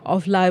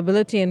of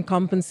liability and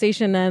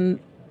compensation and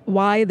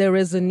why there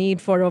is a need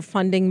for a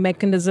funding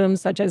mechanism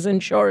such as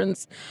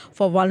insurance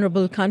for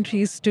vulnerable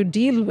countries to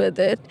deal with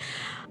it.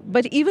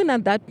 But even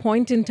at that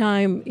point in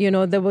time,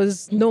 there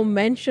was no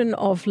mention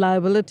of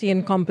liability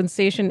and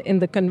compensation in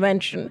the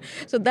convention.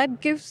 So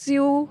that gives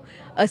you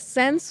a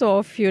sense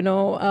of,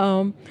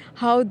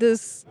 how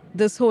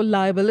this whole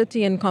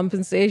liability and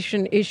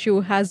compensation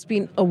issue has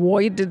been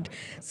avoided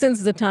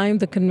since the time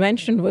the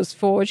convention was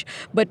forged.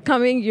 But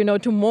coming,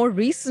 to more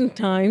recent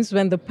times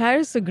when the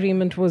Paris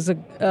Agreement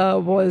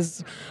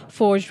was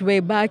forged way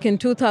back in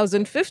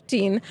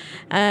 2015,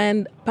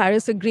 and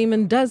Paris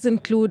Agreement does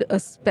include a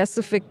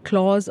specific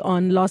clause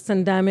on loss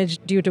and damage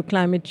due to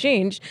climate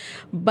change.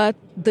 But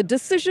the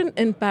decision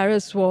in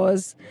Paris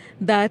was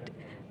that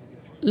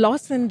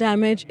loss and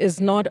damage is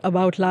not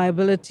about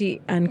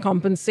liability and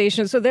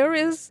compensation. So there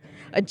is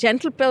a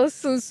gentle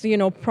person's,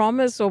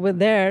 promise over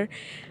there,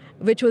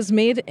 which was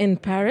made in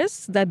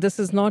Paris, that this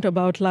is not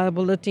about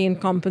liability and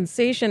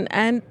compensation.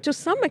 And to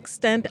some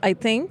extent, I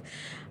think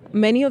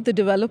many of the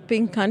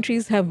developing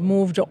countries have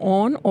moved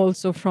on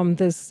also from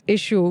this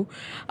issue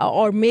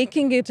or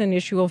making it an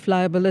issue of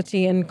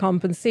liability and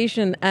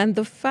compensation. And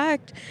the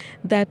fact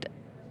that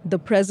the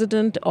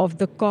president of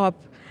the COP,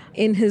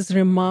 in his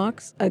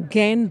remarks,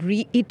 again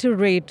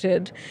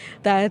reiterated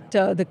that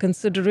the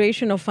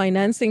consideration of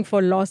financing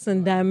for loss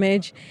and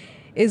damage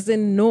is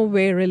in no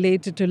way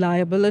related to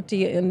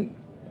liability, and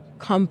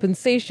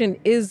compensation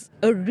is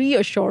a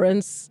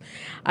reassurance,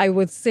 I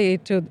would say,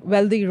 to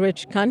wealthy,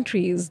 rich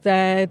countries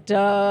that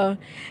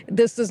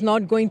this is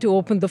not going to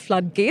open the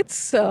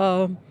floodgates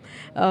for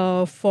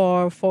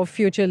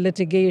future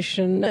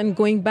litigation. And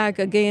going back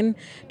again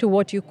to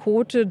what you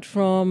quoted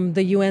from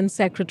the UN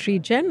Secretary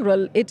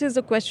General, it is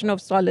a question of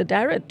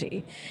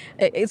solidarity.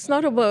 It's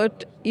not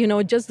about,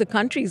 just the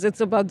countries.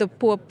 It's about the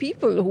poor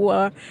people who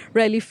are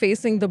really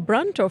facing the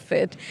brunt of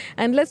it.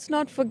 And let's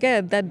not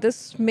forget that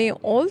this may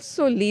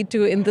also lead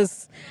to, in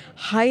this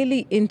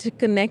highly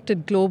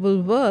interconnected global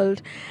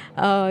world,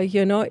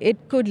 it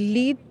could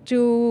lead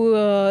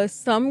to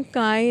some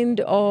kind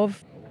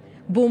of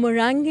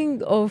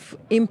boomeranging of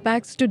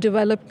impacts to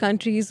developed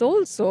countries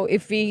also.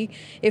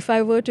 If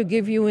I were to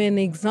give you an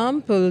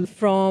example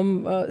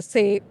from,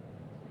 say,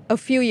 a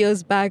few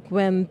years back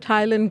when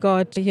Thailand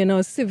got,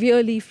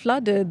 severely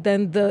flooded,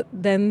 then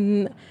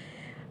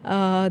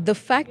the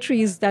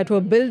factories that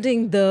were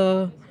building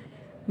the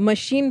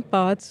machine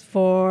parts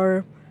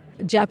for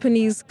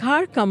Japanese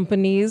car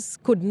companies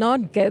could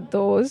not get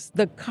those.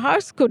 The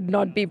cars could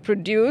not be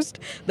produced.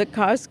 The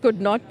cars could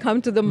not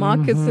come to the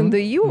markets in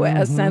the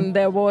U.S. And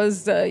there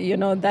was,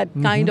 that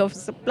kind of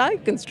supply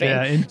constraint.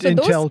 Yeah, so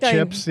Intel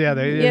chips,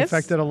 they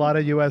affected a lot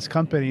of U.S.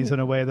 companies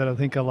in a way that I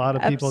think a lot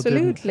of people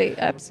didn't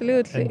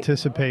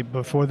anticipate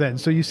before then.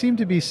 So you seem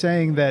to be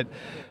saying that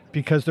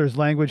because there's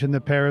language in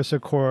the Paris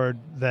Accord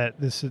that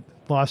this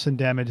loss and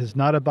damage is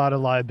not about a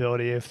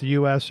liability. If the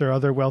U.S. or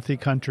other wealthy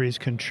countries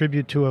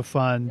contribute to a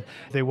fund,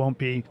 they won't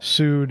be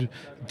sued.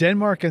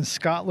 Denmark and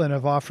Scotland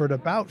have offered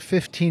about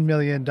 $15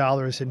 million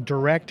in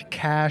direct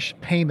cash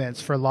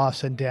payments for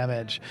loss and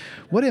damage.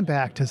 What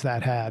impact has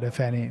that had, if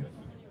any?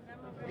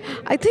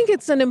 I think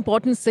it's an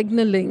important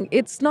signaling.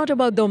 It's not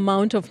about the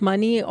amount of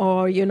money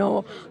or,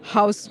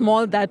 how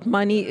small that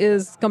money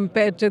is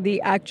compared to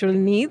the actual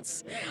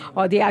needs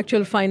or the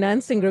actual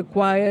financing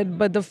required,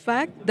 but the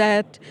fact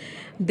that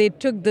they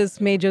took this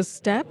major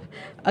step,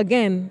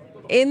 again,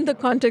 in the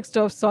context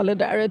of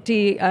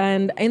solidarity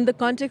and in the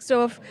context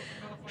of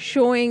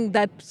showing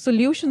that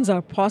solutions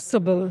are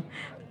possible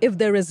if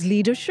there is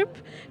leadership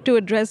to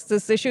address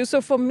this issue. So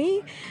for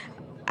me,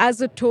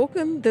 as a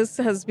token, this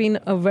has been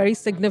a very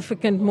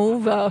significant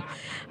move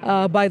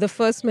by the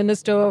First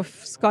Minister of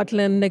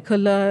Scotland,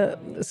 Nicola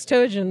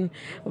Sturgeon,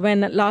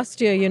 when last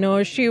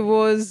year, she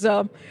was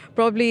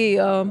probably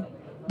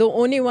the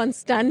only one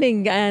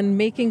standing and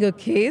making a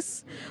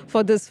case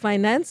for this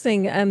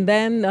financing. And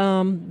then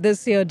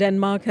this year,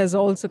 Denmark has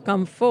also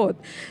come forth.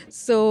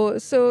 So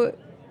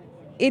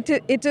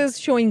it is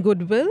showing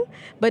goodwill,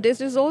 but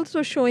it is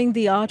also showing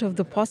the art of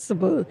the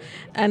possible.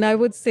 And I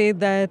would say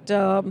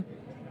that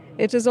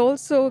it is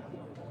also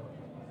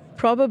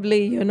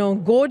probably,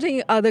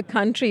 goading other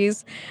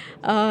countries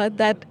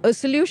that a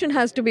solution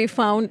has to be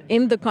found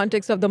in the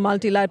context of the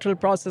multilateral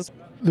process.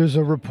 There's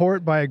a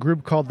report by a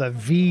group called the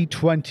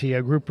V20,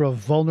 a group of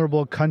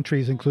vulnerable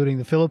countries, including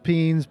the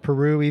Philippines,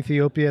 Peru,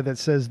 Ethiopia, that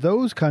says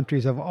those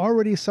countries have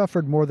already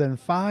suffered more than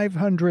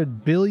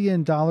 $500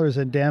 billion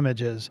in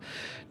damages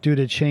due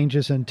to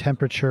changes in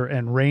temperature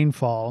and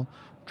rainfall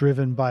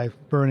driven by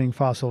burning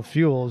fossil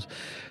fuels.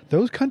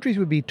 Those countries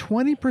would be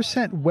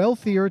 20%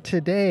 wealthier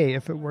today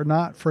if it were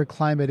not for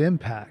climate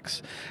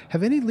impacts.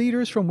 Have any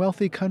leaders from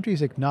wealthy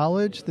countries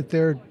acknowledged that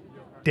they're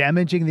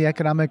damaging the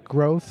economic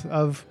growth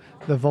of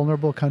the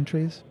vulnerable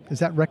countries? Is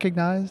that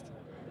recognized?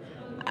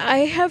 I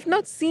have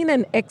not seen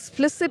an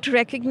explicit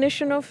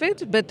recognition of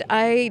it, but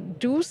I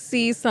do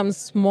see some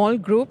small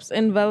groups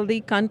in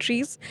wealthy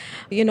countries,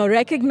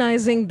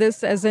 recognizing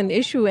this as an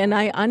issue. And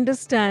I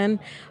understand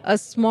a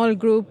small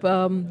group,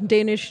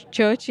 Danish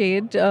Church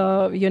Aid,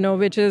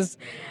 which is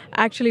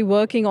actually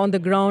working on the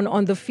ground,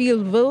 on the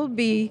field, will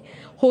be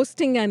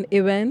hosting an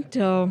event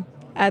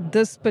at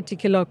this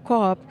particular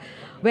COP,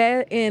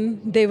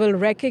 wherein they will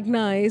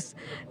recognize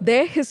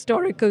their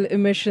historical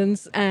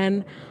emissions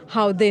and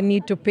how they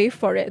need to pay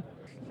for it.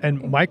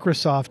 And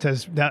Microsoft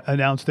has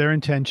announced their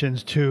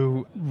intentions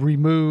to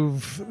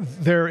remove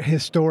their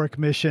historic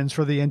missions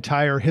for the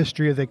entire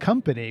history of the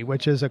company,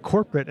 which is a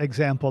corporate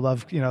example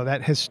of,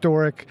 that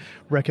historic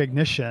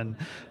recognition.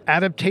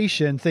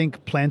 Adaptation,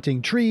 think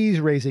planting trees,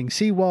 raising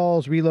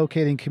seawalls,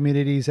 relocating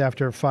communities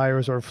after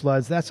fires or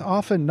floods. That's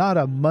often not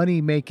a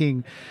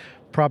money-making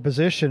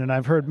proposition. And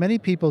I've heard many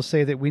people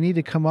say that we need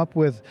to come up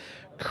with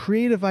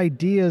creative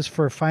ideas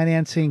for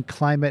financing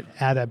climate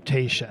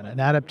adaptation. And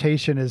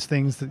adaptation is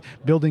things that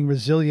building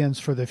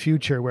resilience for the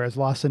future, whereas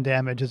loss and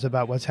damage is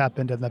about what's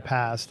happened in the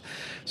past.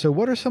 So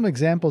what are some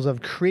examples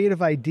of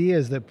creative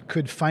ideas that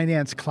could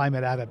finance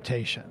climate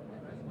adaptation?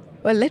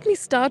 Well, let me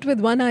start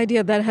with one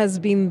idea that has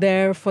been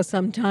there for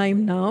some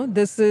time now.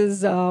 This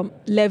is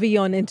levy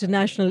on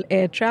international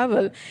air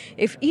travel.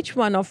 If each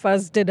one of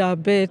us did our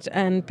bit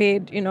and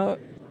paid,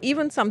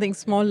 even something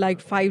small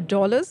like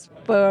 $5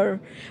 per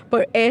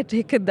air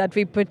ticket that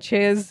we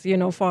purchase,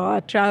 for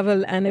our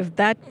travel. And if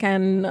that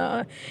can,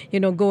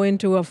 go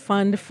into a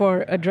fund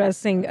for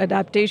addressing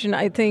adaptation,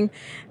 I think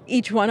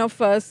each one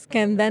of us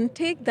can then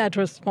take that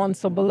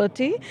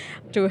responsibility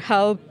to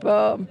help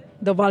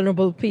the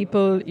vulnerable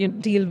people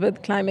deal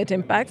with climate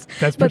impacts.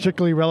 That's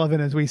particularly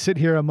relevant as we sit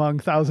here among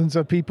thousands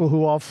of people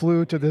who all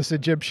flew to this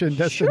Egyptian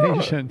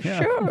destination.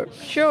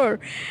 Sure.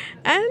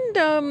 And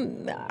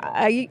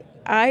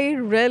I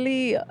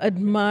really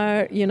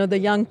admire, the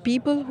young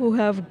people who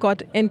have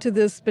got into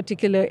this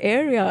particular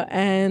area.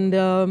 And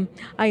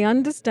I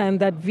understand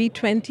that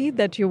V20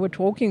 that you were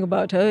talking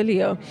about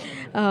earlier,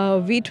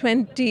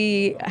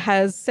 V20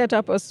 has set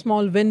up a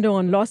small window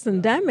on loss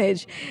and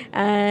damage.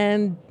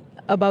 And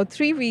about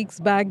 3 weeks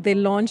back, they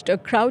launched a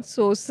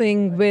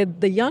crowdsourcing with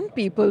the young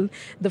people,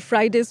 the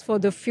Fridays for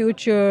the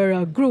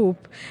Future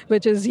group,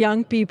 which is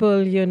young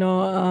people,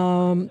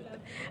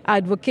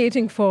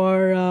 advocating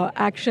for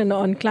action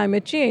on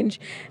climate change.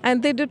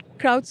 And they did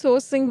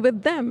crowdsourcing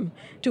with them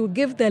to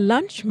give their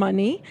lunch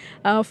money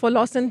for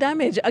loss and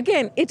damage.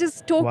 Again, it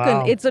is token.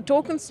 Wow. It's a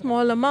token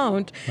small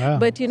amount. Wow.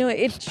 But,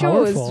 it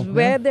shows Powerful,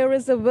 where there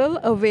is a will,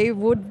 a way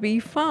would be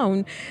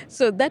found.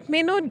 So that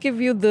may not give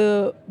you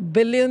the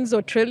billions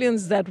or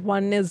trillions that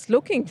one is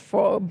looking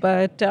for,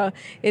 but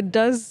it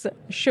does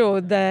show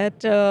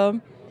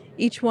that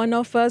each one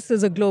of us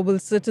is a global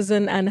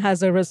citizen and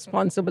has a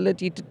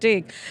responsibility to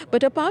take.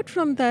 But apart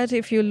from that,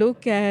 if you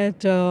look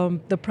at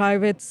the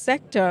private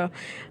sector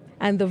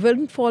and the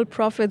windfall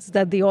profits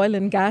that the oil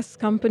and gas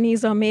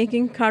companies are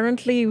making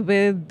currently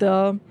with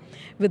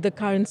the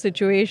current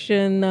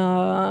situation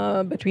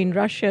between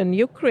Russia and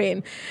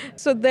Ukraine.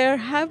 So there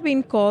have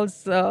been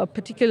calls,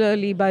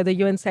 particularly by the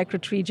UN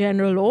Secretary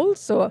General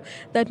also,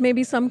 that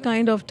maybe some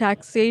kind of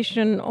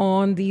taxation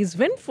on these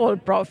windfall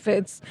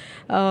profits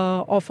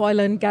of oil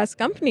and gas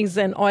companies,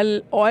 and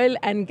oil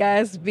and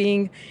gas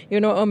being,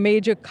 a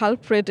major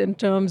culprit in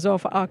terms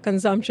of our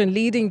consumption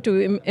leading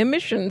to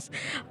emissions.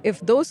 If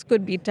those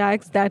could be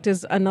taxed, that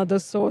is another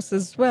source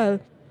as well.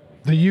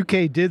 The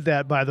UK did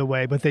that, by the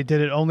way, but they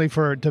did it only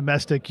for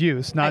domestic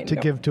use, not to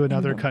give to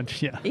another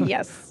country. Yeah.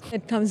 Yes.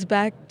 It comes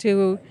back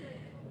to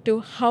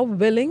how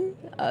willing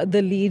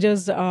the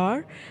leaders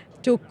are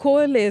to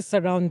coalesce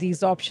around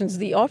these options.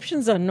 The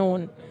options are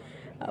known,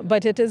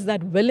 but it is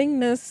that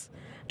willingness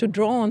to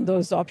draw on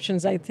those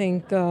options, I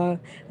think,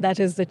 that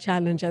is the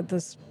challenge at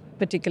this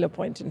particular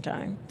point in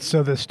time.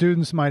 So the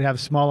students might have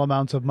small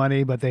amounts of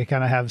money, but they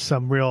kind of have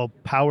some real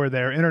power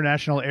there.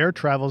 International air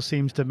travel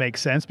seems to make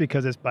sense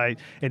because it's by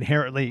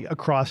inherently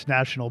across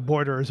national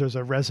borders. There's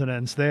a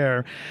resonance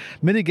there.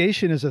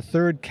 Mitigation is a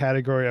third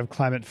category of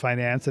climate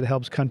finance that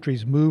helps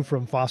countries move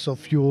from fossil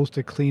fuels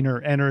to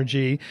cleaner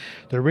energy.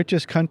 The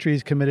richest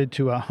countries committed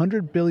to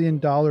 $100 billion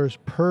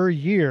per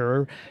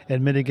year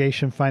in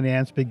mitigation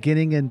finance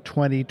beginning in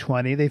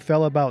 2020. They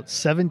fell about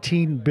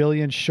 17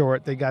 billion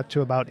short. They got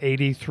to about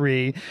 83.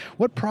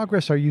 What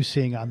progress are you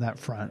seeing on that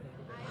front?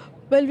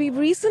 Well, we've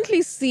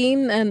recently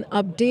seen an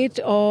update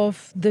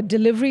of the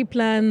delivery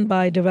plan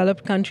by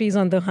developed countries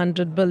on the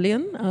 100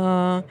 billion.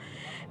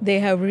 They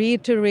have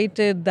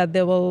reiterated that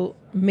they will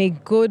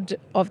make good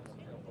of,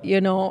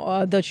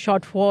 the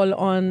shortfall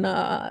on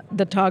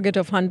the target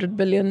of 100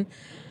 billion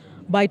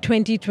by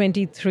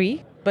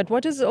 2023. But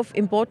what is of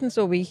importance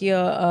over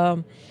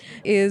here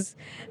is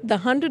the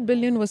 100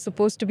 billion was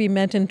supposed to be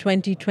met in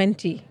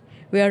 2020.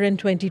 We are in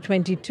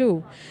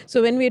 2022.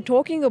 So when we're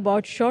talking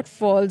about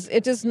shortfalls,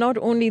 it is not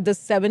only the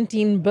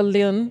 17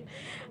 billion,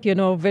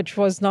 which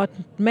was not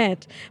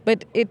met,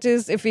 but it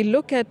is, if we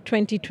look at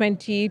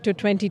 2020 to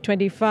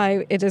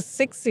 2025, it is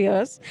 6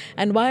 years.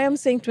 And why I'm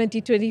saying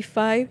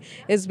 2025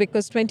 is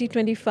because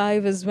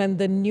 2025 is when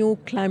the new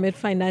climate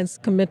finance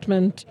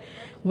commitment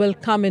will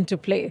come into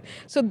play.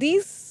 So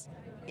these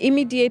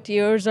immediate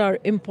years are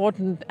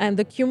important, and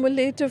the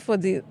cumulative for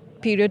the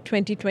period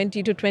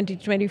 2020 to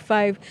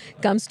 2025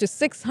 comes to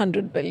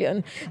 600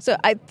 billion. So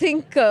I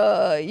think,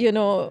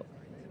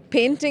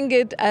 painting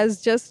it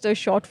as just a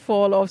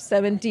shortfall of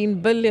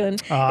 17 billion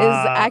is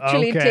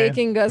actually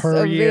taking us per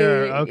away.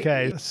 year.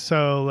 Okay,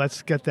 so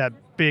let's get that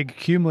big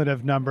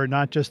cumulative number,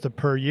 not just the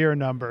per year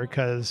number,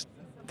 because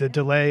the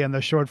delay and the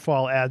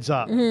shortfall adds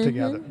up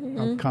together,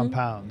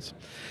 compounds.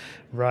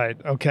 Right,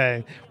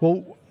 okay.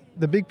 Well,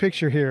 the big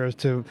picture here is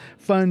to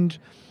fund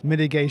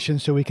mitigation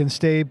so we can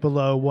stay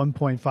below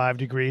 1.5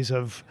 degrees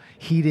of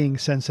heating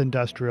since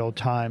industrial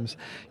times.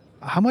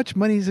 How much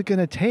money is it going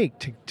to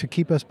take to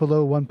keep us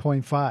below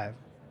 1.5?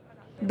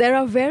 There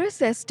are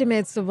various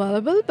estimates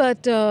available,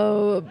 but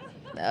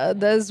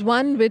there's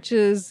one which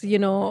is,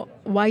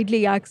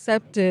 widely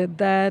accepted,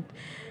 that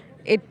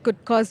it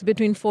could cost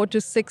between $4 to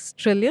 $6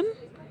 trillion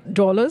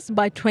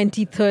by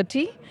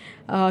 2030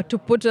 to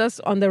put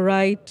us on the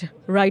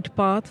right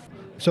path.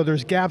 So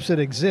there's gaps that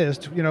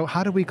exist.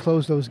 How do we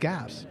close those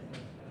gaps?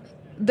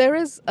 There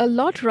is a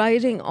lot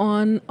riding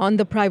on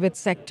the private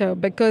sector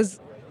because,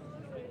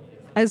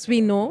 as we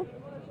know,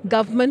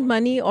 government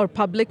money, or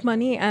public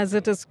money as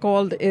it is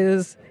called,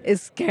 is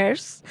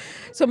scarce.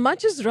 So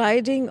much is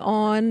riding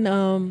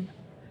on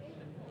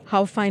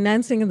how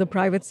financing in the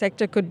private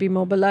sector could be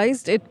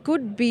mobilized. It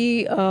could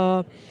be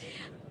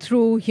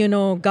through,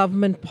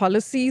 government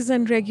policies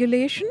and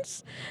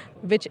regulations,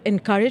 which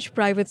encourage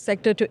private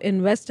sector to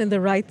invest in the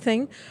right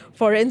thing.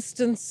 For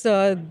instance,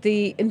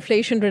 the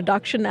Inflation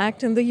Reduction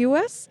Act in the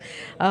U.S.,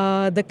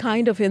 the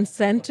kind of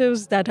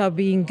incentives that are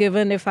being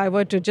given, if I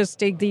were to just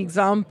take the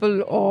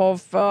example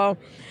of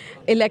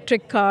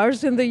electric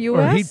cars in the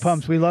U.S. Or heat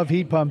pumps. We love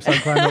heat pumps on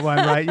Climate One,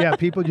 right? Yeah,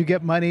 people, you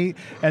get money,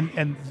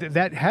 and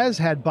that has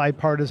had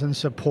bipartisan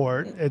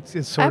support. It's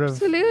sort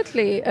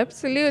absolutely.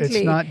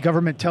 It's not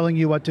government telling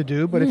you what to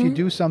do, but if you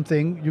do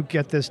something, you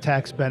get this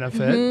tax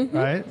benefit,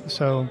 right?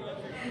 So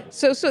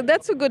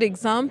that's a good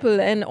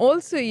example. And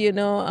also,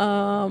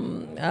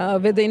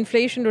 with the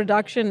Inflation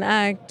Reduction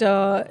Act,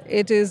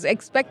 it is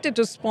expected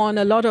to spawn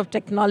a lot of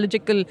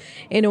technological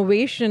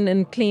innovation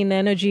in clean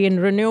energy and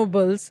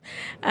renewables.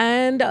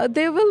 And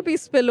there will be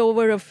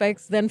spillover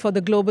effects then for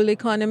the global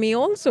economy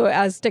also,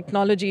 as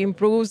technology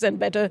improves and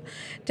better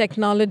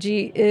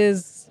technology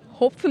is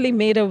hopefully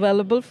made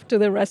available to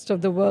the rest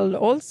of the world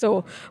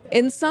also.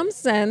 In some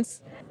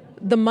sense,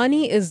 the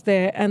money is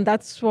there, and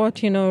that's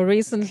what,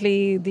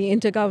 recently the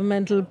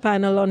Intergovernmental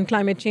Panel on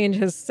Climate Change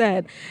has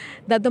said,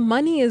 that the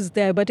money is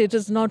there, but it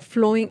is not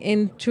flowing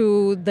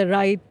into the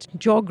right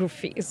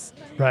geographies.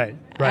 Right.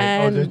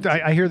 And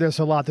I hear this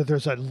a lot, that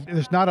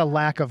there's not a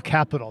lack of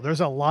capital.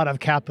 There's a lot of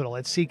capital.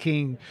 It's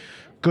seeking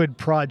good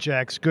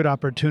projects, good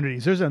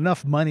opportunities. There's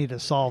enough money to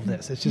solve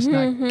this. It's just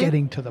not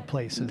getting to the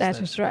places.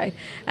 That is right.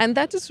 And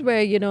that is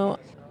where,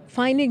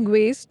 finding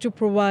ways to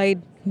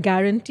provide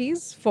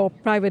guarantees for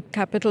private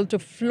capital to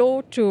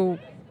flow to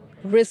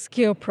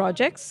riskier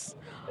projects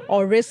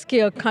or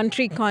riskier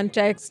country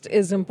context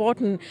is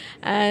important.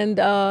 And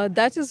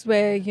that is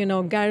where,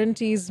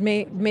 guarantees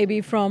may be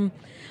from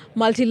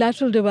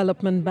multilateral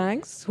development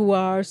banks who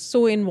are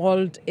so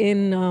involved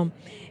in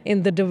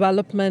the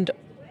development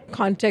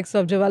context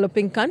of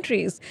developing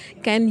countries,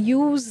 can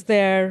use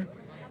their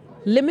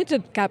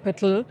limited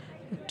capital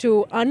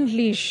to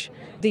unleash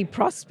the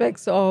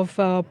prospects of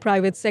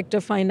private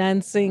sector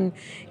financing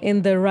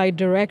in the right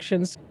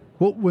directions.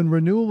 Well, when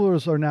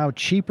renewables are now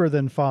cheaper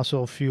than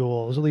fossil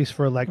fuels, at least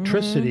for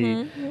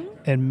electricity,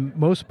 in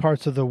most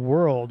parts of the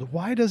world,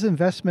 why does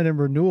investment in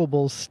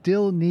renewables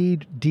still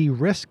need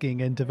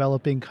de-risking in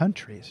developing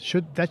countries?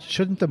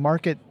 Shouldn't the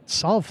market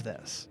solve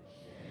this?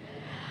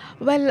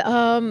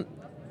 Well,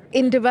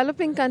 in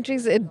developing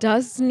countries, it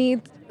does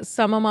need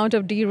some amount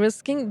of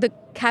de-risking. The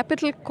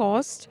capital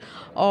cost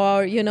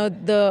or,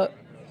 the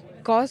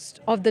cost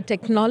of the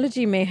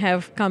technology may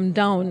have come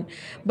down.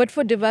 But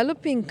for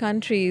developing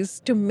countries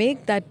to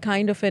make that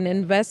kind of an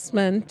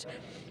investment,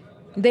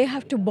 they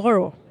have to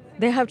borrow.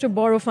 They have to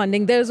borrow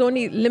funding. There's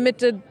only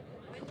limited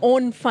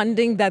own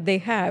funding that they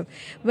have.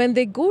 When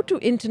they go to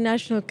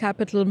international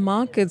capital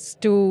markets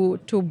to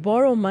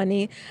borrow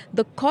money,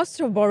 the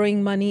cost of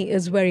borrowing money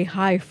is very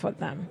high for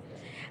them.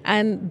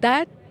 And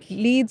that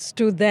leads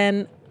to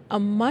then a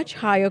much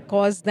higher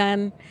cost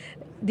than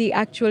the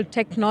actual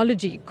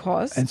technology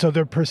cost. And so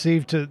they're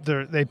perceived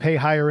they pay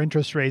higher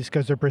interest rates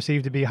because they're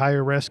perceived to be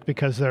higher risk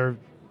because they're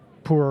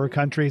poorer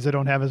countries that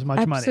don't have as much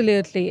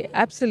money.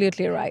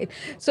 Absolutely right.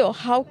 So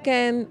how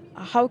can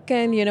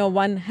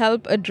one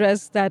help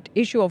address that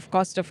issue of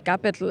cost of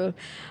capital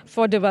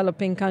for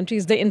developing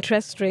countries, the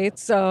interest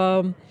rates?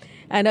 And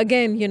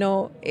again,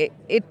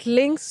 it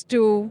links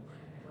to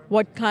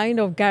what kind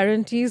of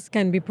guarantees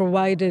can be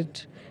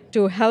provided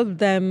to help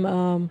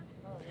them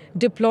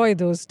deploy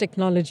those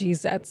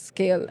technologies at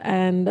scale.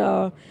 And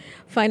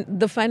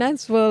the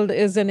finance world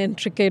is an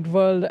intricate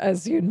world,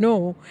 as you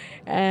know,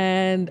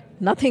 and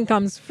nothing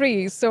comes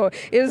free. So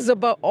it is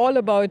all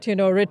about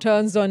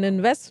returns on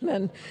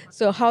investment.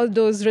 So how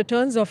those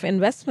returns of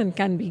investment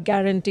can be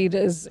guaranteed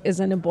is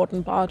an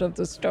important part of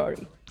the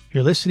story.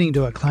 You're listening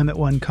to a Climate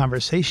One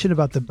conversation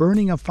about the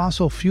burning of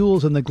fossil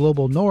fuels in the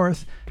global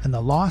north and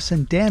the loss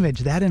and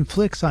damage that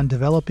inflicts on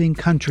developing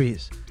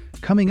countries.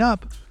 Coming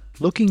up,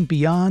 looking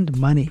beyond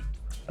money.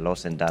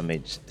 Loss and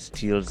damage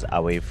steals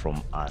away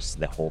from us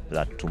the hope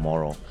that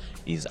tomorrow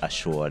is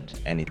assured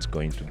and it's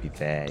going to be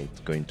there, it's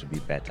going to be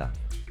better.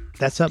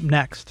 That's up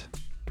next.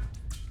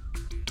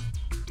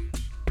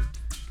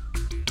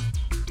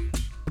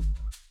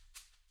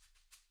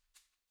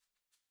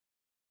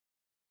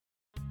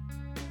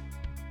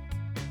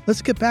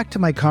 Let's get back to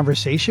my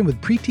conversation with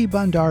Preeti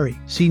Bhandari,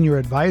 Senior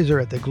Advisor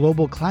at the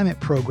Global Climate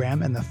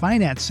Program and the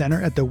Finance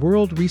Center at the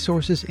World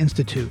Resources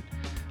Institute.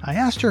 I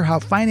asked her how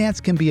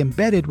finance can be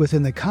embedded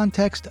within the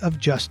context of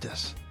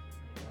justice.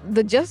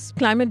 The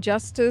climate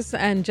justice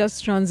and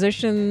just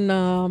transition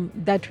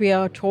that we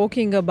are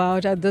talking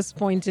about at this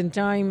point in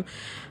time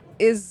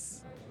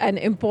is an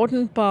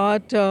important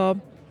part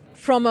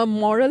from a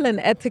moral and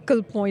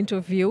ethical point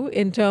of view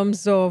in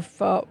terms of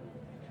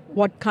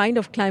what kind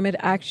of climate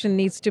action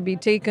needs to be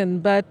taken.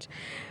 But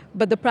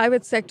the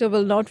private sector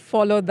will not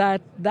follow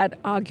that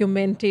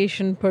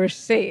argumentation per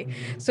se.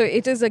 So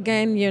it is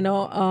again,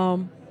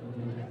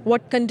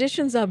 what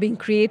conditions are being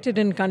created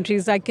in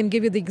countries. I can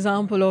give you the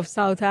example of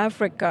South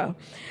Africa,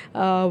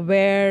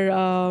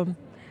 where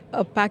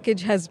a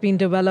package has been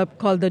developed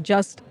called the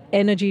Just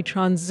Energy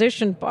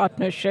Transition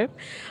Partnership,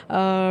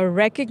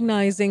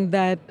 recognizing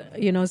that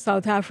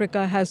South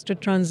Africa has to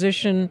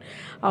transition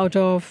out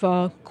of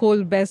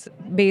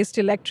coal-based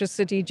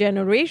electricity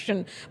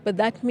generation, but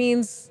that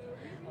means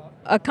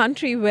a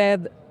country where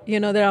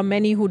there are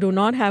many who do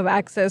not have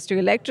access to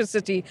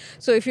electricity.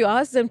 So if you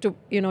ask them to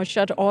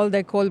shut all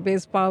their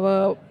coal-based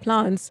power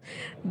plants,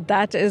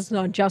 that is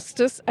not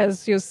justice,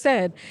 as you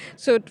said.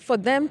 So for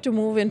them to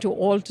move into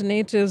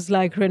alternatives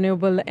like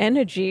renewable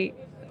energy,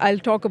 I'll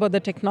talk about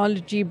the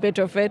technology bit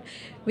of it.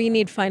 We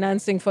need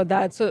financing for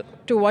that. So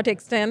to what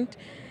extent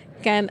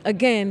can,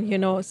 again,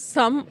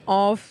 some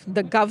of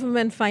the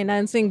government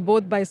financing,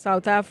 both by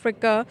South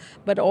Africa,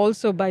 but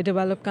also by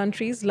developed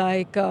countries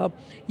like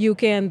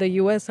UK and the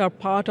US are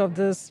part of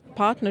this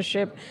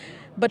partnership.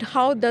 But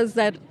how does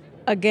that,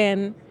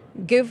 again,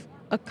 give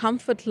a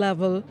comfort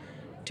level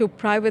to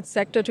private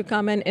sector to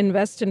come and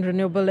invest in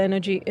renewable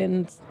energy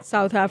in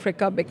South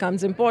Africa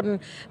becomes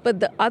important. But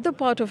the other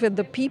part of it,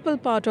 the people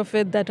part of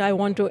it that I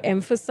want to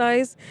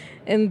emphasize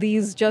in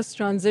these just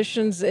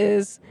transitions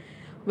is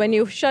when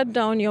you shut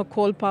down your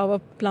coal power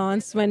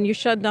plants, when you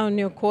shut down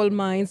your coal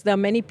mines, there are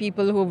many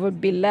people who would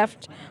be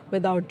left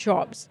without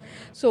jobs.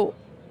 So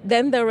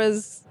then there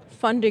is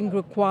funding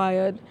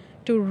required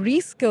to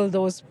reskill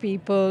those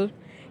people,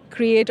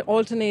 create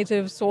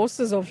alternative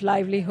sources of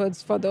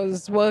livelihoods for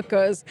those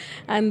workers.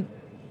 And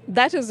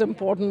that is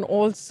important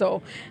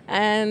also.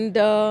 And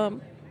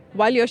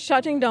while you're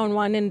shutting down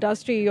one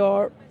industry,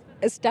 you're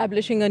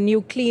establishing a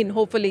new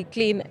hopefully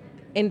clean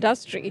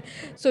industry.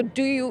 So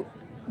do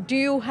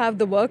you have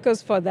the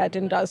workers for that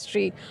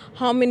industry?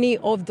 How many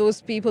of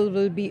those people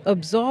will be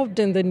absorbed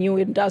in the new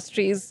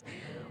industries?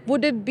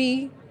 Would it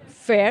be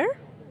fair?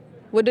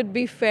 Would it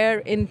be fair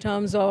in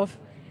terms of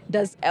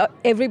does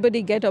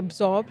everybody get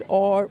absorbed,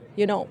 or,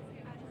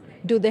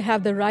 do they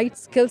have the right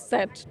skill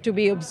set to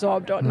be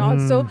absorbed or not?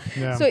 So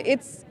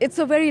it's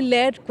a very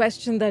layered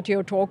question that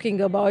you're talking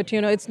about.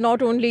 It's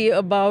not only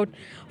about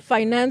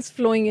finance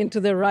flowing into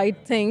the right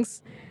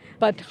things,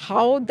 but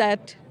how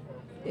that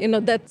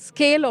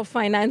scale of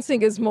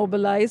financing is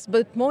mobilized,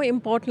 but more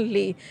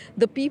importantly,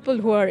 the people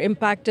who are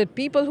impacted,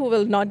 people who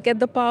will not get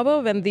the power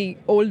when the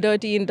old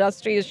dirty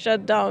industry is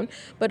shut down,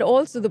 but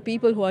also the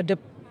people who are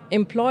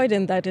employed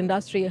in that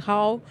industry.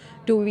 How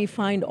do we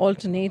find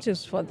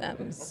alternatives for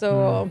them?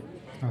 So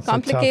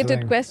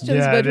complicated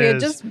questions, but we are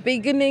just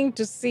beginning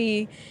to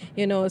see,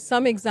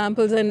 some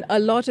examples, and a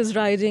lot is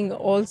riding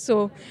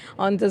also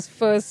on this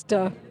first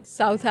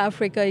South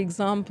Africa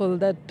example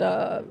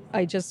that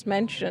I just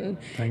mentioned.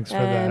 Thanks for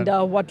that.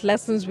 And what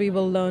lessons we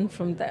will learn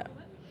from there.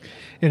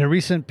 In a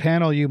recent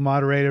panel you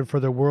moderated for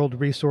the World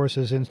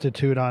Resources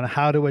Institute on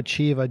how to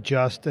achieve a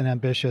just and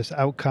ambitious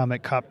outcome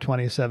at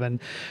COP27,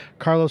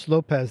 Carlos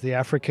Lopez, the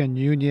African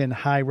Union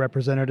High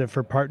Representative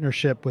for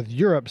Partnership with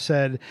Europe,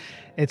 said,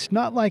 "It's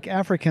not like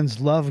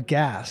Africans love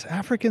gas.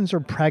 Africans are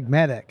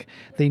pragmatic.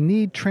 They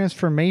need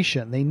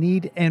transformation. They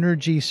need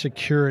energy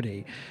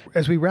security."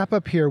 As we wrap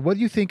up here, what do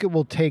you think it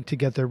will take to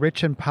get the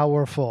rich and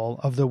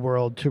powerful of the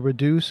world to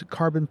reduce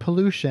carbon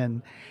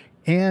pollution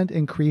and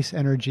increase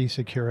energy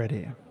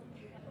security?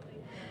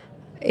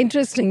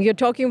 Interesting. You're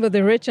talking about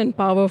the rich and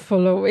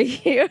powerful over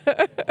here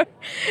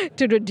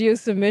to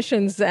reduce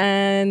emissions.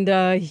 And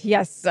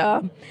yes,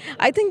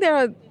 I think there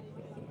are,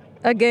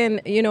 again,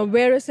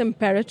 various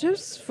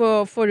imperatives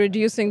for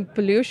reducing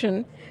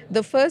pollution.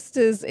 The first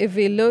is if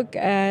we look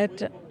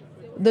at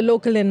the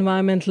local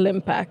environmental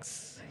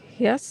impacts.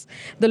 Yes,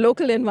 the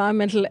local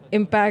environmental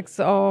impacts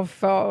of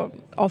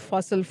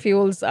fossil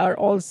fuels are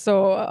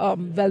also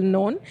well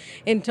known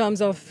in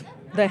terms of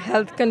the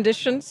health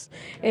conditions,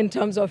 in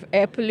terms of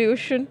air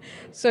pollution.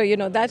 So,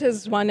 that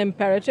is one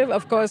imperative.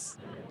 Of course,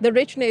 the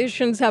rich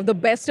nations have the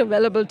best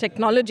available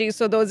technology,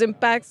 so those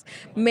impacts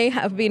may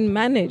have been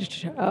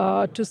managed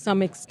to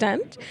some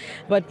extent,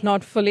 but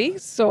not fully.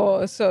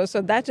 So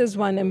that is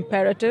one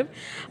imperative.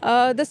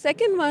 The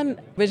second one,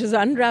 which is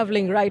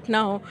unraveling right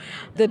now,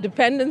 the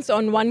dependence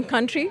on one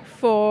country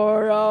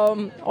for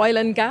oil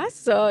and gas.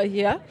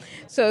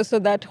 So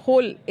that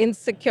whole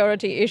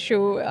insecurity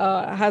issue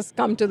has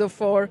come to the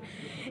fore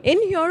in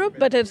Europe,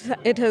 but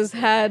it has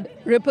had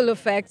ripple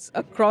effects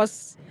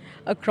across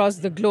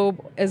the globe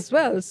as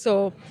well.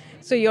 So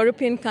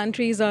European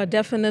countries are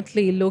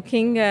definitely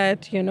looking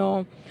at,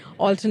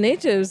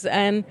 alternatives,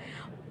 and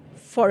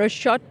for a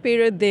short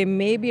period they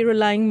may be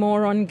relying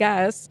more on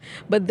gas,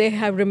 but they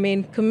have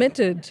remained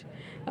committed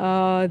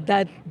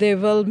that they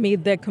will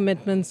meet their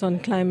commitments on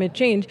climate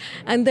change.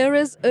 And there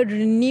is a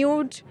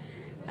renewed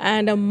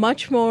and a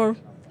much more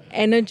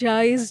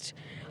energized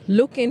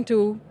look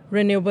into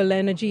renewable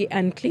energy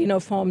and cleaner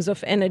forms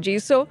of energy.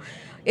 So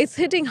it's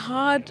hitting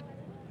hard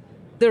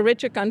the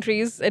richer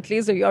countries, at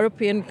least the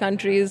European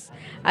countries,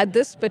 at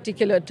this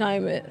particular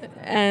time,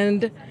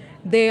 and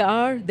they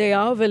are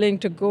willing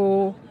to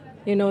go,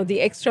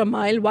 the extra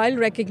mile, while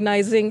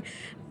recognizing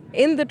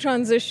in the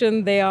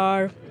transition they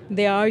are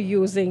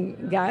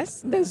using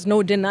gas. There's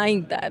no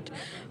denying that,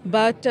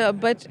 but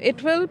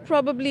it will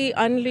probably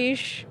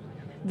unleash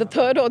the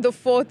third or the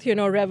fourth,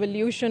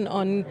 revolution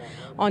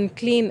on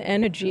clean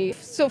energy.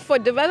 So for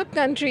developed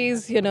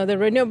countries, the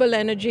renewable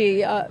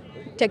energy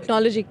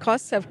technology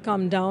costs have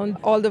come down.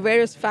 All the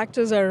various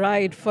factors are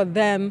right for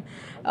them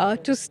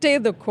to stay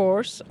the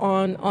course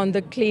on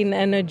the clean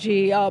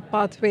energy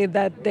pathway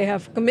that they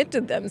have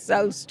committed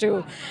themselves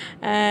to.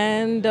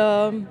 And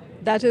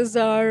that is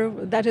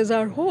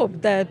our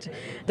hope, that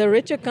the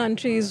richer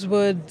countries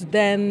would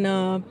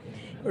then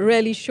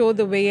really show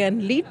the way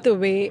and lead the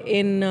way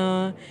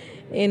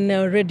in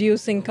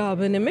reducing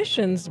carbon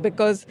emissions,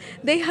 because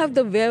they have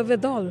the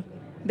wherewithal.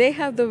 They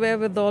have the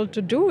wherewithal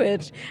to do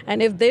it.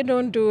 And if they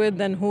don't do it,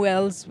 then who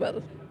else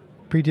will?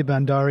 Preeti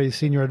Bhandari,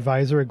 Senior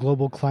Advisor at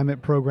Global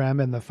Climate Program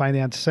and the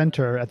Finance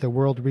Center at the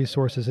World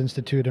Resources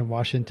Institute in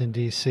Washington,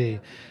 D.C.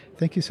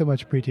 Thank you so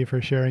much, Preeti,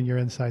 for sharing your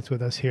insights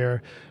with us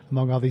here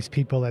among all these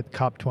people at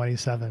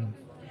COP27.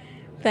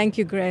 Thank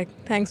you, Greg.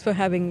 Thanks for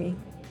having me.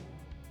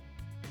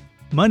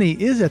 Money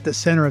is at the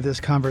center of this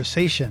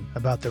conversation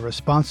about the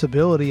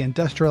responsibility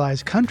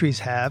industrialized countries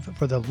have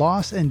for the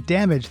loss and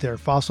damage their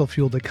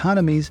fossil-fueled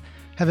economies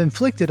have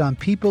inflicted on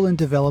people in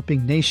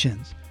developing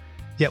nations.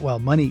 Yet while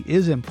money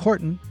is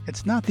important,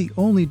 it's not the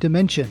only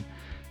dimension.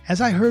 As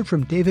I heard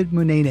from David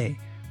Munene,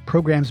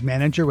 Programs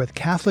Manager with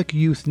Catholic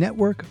Youth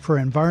Network for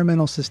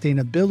Environmental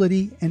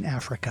Sustainability in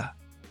Africa.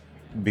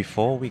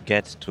 Before we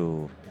get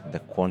to the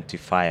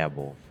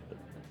quantifiable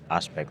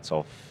aspects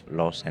of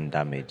loss and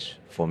damage,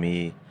 for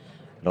me,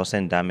 loss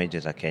and damage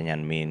as a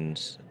Kenyan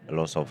means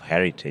loss of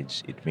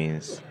heritage. It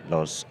means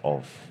loss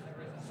of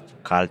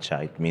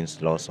culture. It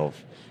means loss of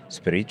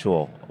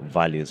spiritual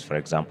values, for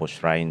example,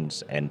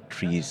 shrines and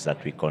trees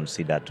that we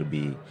consider to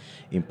be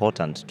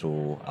important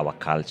to our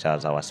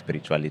cultures, our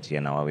spirituality,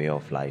 and our way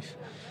of life.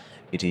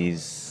 It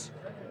is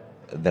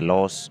the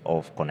loss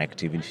of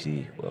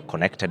connectivity,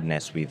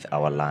 connectedness with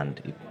our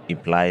land. It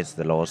implies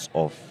the loss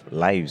of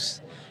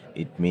lives.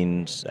 It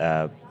means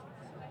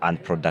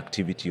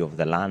unproductivity of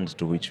the land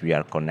to which we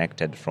are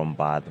connected from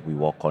birth. We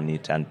walk on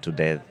it, and to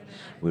death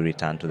we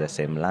return to the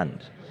same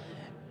land.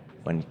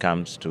 When it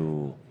comes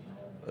to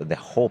the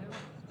hope,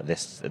 the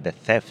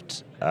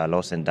theft,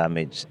 loss and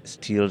damage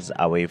steals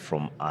away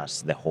from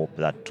us the hope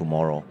that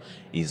tomorrow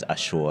is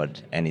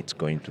assured and it's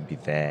going to be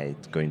there,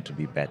 it's going to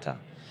be better.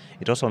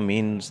 It also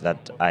means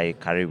that I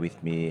carry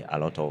with me a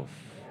lot of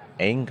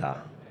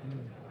anger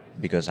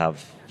because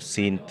I've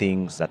seen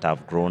things that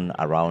have grown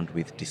around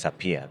with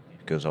disappear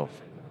because of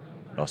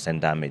loss and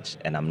damage.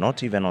 And I'm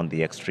not even on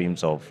the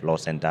extremes of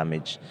loss and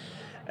damage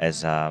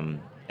as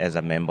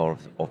a member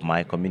of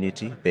my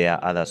community. There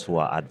are others who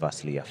are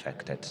adversely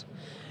affected.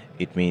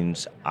 It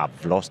means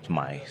I've lost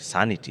my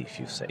sanity,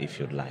 if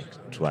you'd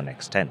like, to an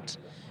extent,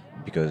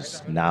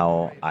 because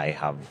now I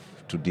have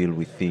to deal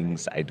with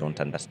things I don't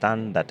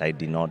understand, that I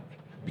did not,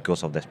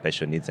 because of the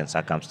special needs and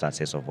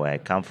circumstances of where I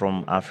come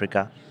from,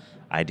 Africa.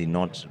 I did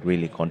not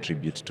really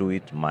contribute to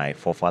it. My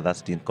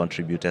forefathers didn't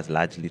contribute as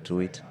largely to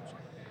it.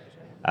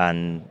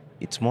 And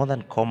it's more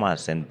than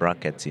commas and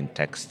brackets in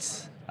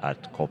texts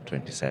at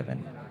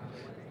COP27.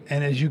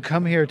 And as you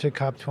come here to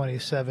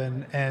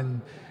COP27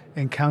 and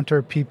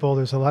encounter people,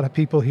 there's a lot of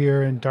people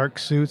here in dark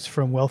suits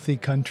from wealthy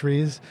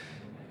countries.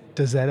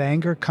 Does that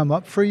anger come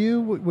up for you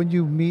when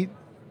you meet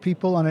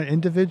people on an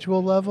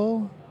individual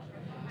level?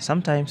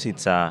 Sometimes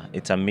it's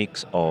a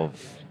mix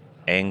of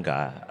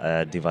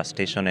anger,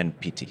 devastation, and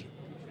pity.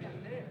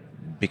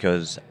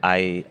 Because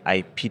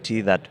I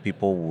pity that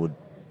people would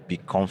be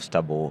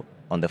comfortable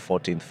on the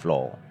 14th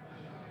floor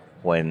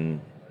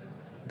when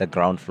the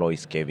ground floor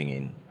is caving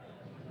in.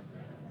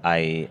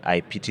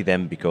 I pity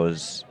them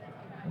because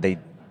they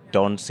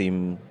don't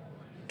seem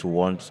to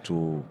want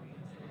to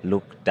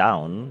look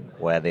down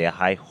where their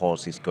high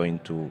horse is going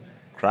to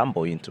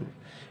crumble into.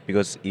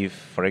 Because if,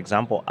 for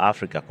example,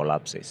 Africa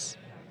collapses,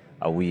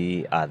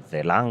 we are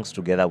the lungs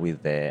together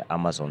with the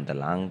Amazon, the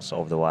lungs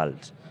of the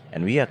world,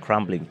 and we are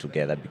crumbling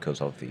together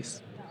because of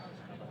this.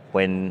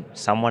 When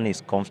someone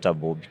is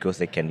comfortable because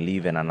they can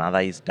live and another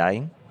is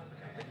dying,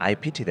 I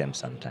pity them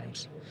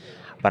sometimes.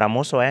 But I'm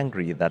also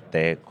angry that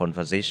the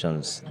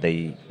conversations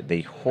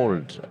they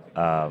hold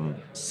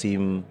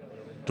seem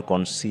to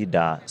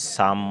consider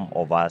some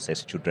of us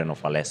as children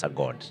of a lesser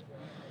God.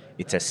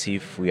 It's as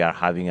if we are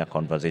having a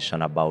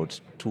conversation about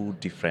two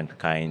different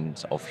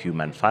kinds of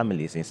human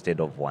families instead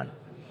of one.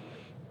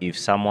 If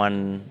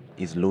someone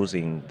is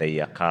losing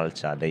their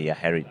culture, their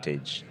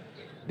heritage,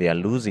 they are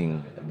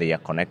losing their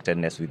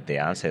connectedness with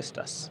their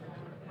ancestors,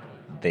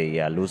 they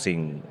are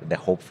losing the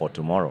hope for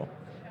tomorrow,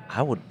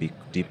 I would be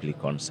deeply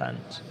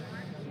concerned.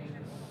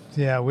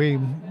 Yeah,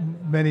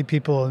 many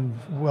people in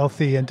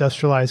wealthy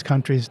industrialized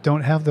countries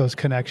don't have those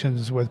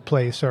connections with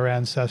place or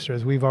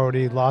ancestors. We've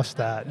already lost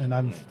that, and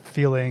I'm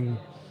feeling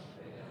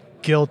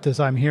guilt as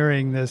I'm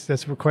hearing this.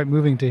 That's quite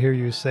moving to hear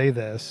you say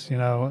this.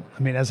 I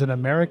mean, as an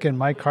American,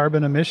 my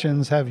carbon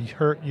emissions have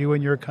hurt you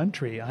and your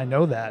country. I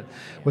know that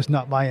was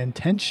not my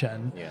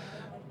intention,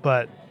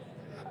 but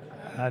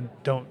I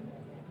don't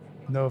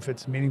know if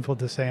it's meaningful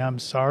to say I'm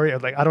sorry.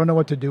 Like, I don't know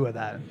what to do with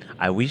that.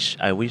 I wish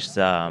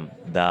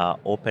the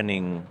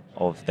opening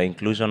of the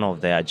inclusion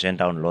of the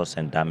agenda on loss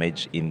and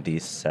damage in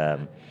this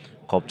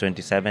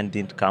COP27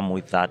 didn't come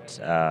with that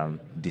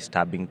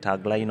disturbing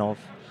tagline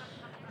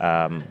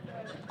of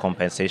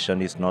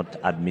compensation is not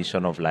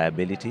admission of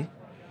liability.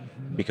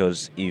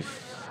 Because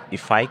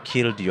if I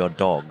killed your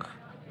dog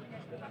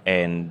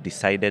and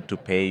decided to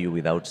pay you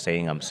without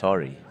saying I'm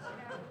sorry,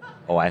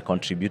 or I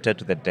contributed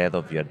to the death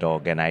of your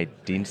dog and I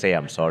didn't say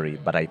I'm sorry,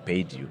 but I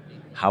paid you,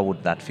 how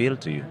would that feel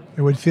to you?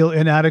 It would feel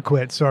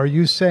inadequate. So are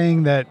you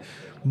saying that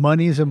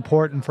money is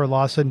important for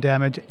loss and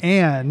damage,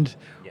 and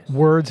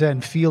words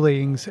and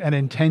feelings and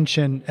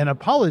intention and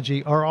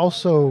apology are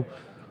also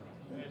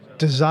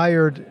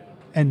desired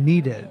and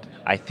needed?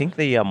 I think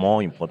they are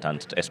more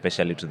important,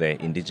 especially to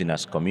the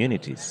indigenous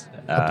communities.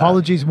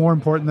 Apology is more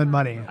important than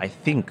money. I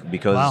think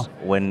because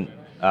when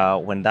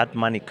that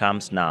money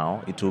comes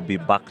now, it will be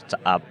backed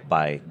up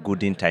by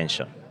good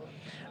intention.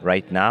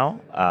 Right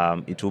now,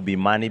 it will be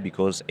money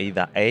because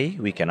either A,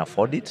 we can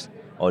afford it,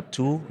 or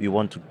two, we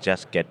want to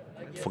just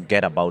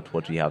forget about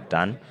what we have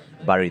done,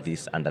 bury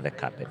this under the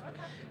carpet.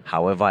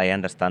 However, I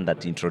understand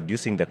that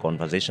introducing the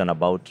conversation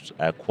about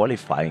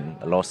qualifying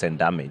loss and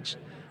damage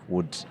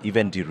would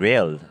even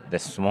derail the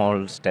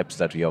small steps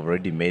that we have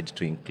already made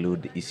to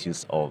include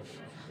issues of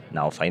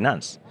now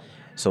finance.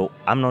 So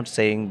I'm not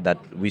saying that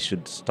we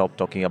should stop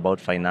talking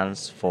about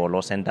finance for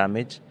loss and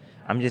damage.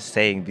 I'm just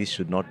saying this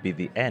should not be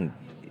the end.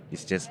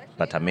 It's just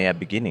but a mere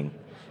beginning.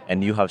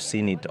 And you have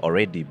seen it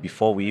already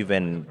before we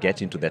even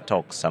get into the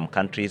talks. Some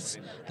countries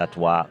that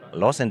were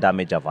loss and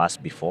damage averse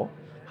before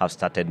have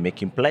started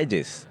making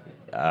pledges.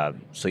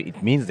 So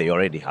it means they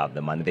already have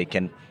the money.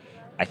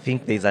 I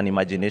think there's an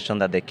imagination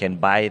that they can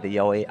buy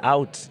their way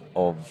out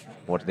of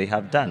what they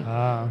have done.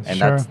 And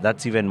sure.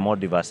 that's even more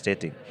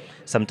devastating.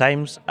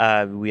 Sometimes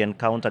we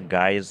encounter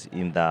guys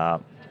in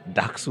the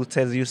dark suits,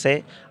 as you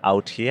say,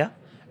 out here,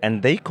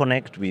 and they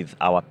connect with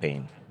our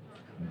pain.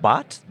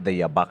 But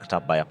they are backed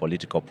up by a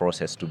political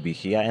process to be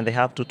here, and they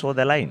have to toe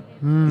the line.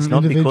 It's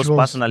not because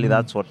personally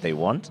that's what they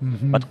want,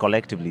 but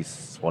collectively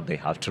it's what they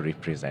have to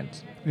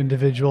represent.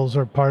 Individuals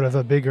are part of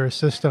a bigger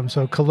system.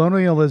 So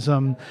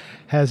colonialism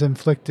has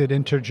inflicted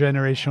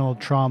intergenerational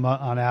trauma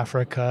on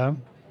Africa,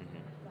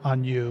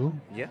 on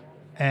you,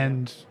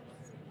 and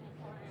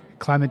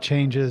climate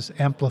change is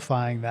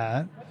amplifying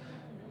that.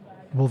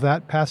 Will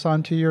that pass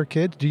on to your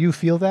kids? Do you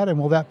feel that? And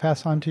will that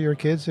pass on to your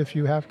kids if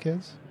you have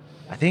kids?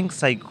 I think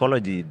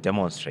psychology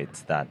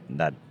demonstrates that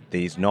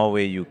there is no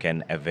way you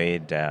can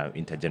evade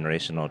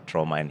intergenerational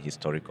trauma and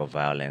historical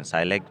violence.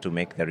 I like to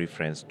make the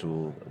reference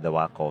to the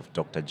work of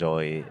Dr.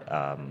 Joy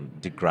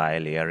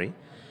DeGruy-Leary,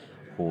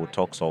 who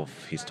talks of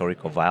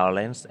historical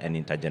violence and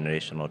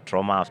intergenerational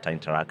trauma after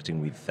interacting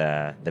with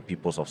the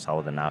peoples of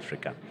Southern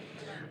Africa.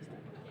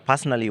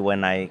 Personally,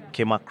 when I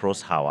came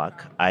across her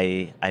work,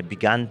 I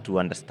began to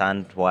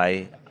understand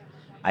why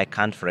I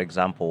can't, for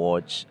example,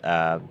 watch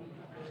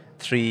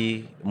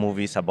 3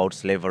 movies about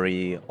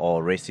slavery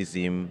or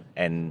racism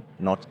and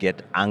not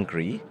get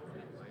angry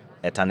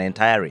at an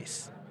entire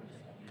race.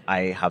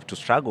 I have to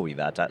struggle with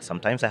that.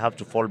 Sometimes I have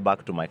to fall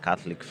back to my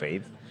Catholic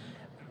faith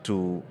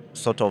to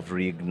sort of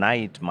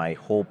reignite my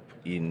hope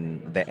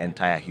in the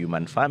entire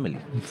human family.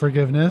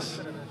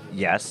 Forgiveness?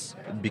 Yes,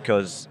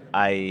 because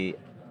I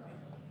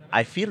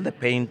feel the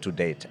pain to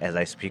date as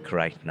I speak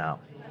right now,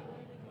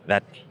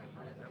 that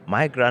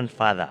my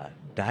grandfather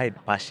died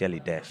partially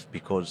deaf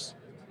because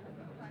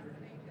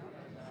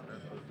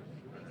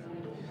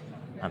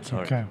I'm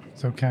sorry. Okay,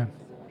 it's okay.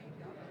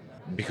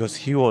 Because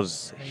he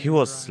was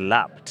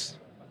slapped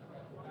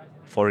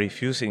for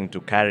refusing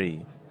to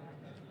carry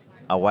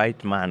a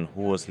white man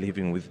who was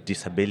living with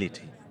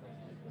disability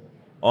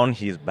on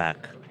his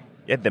back,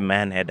 yet the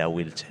man had a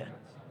wheelchair.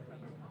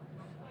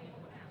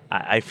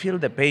 I feel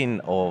the pain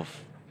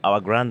of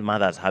our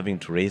grandmothers having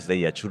to raise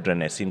their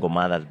children as single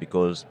mothers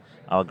because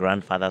our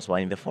grandfathers were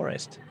in the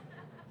forest.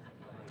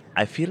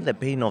 I feel the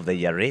pain of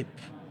the rape.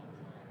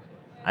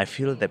 I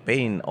feel the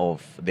pain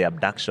of the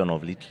abduction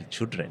of little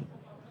children.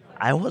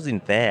 I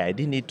wasn't there. I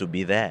didn't need to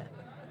be there.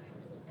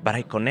 But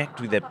I connect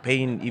with the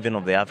pain even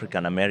of the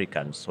African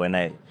Americans when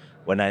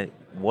I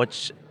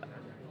watch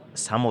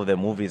some of the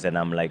movies and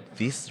I'm like,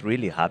 this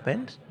really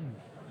happened?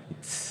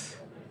 It's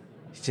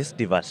just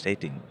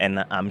devastating.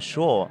 And I'm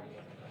sure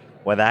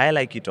whether I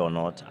like it or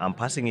not, I'm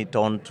passing it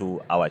on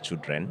to our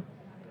children.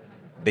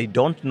 They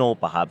don't know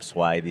perhaps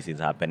why this is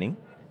happening.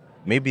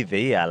 Maybe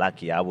they are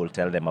lucky. I will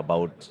tell them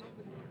about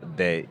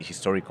the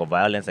historical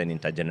violence and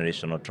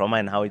intergenerational trauma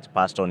and how it's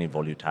passed on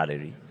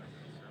involuntarily.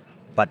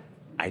 But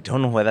I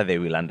don't know whether they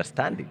will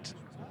understand it.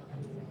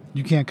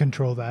 You can't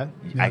control that.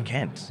 I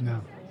can't.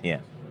 No.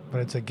 Yeah.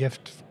 But it's a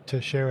gift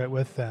to share it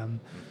with them.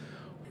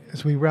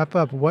 As we wrap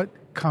up, what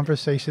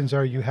conversations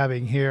are you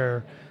having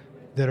here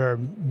that are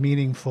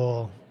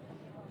meaningful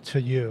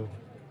to you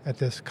at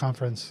this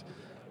conference,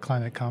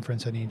 climate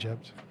conference in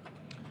Egypt?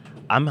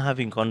 I'm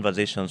having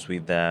conversations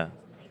with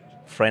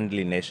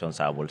friendly nations,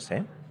 I will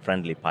say,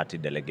 friendly party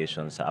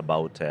delegations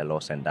about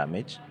loss and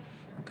damage,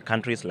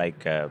 countries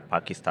like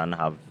Pakistan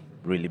have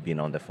really been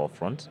on the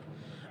forefront.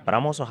 But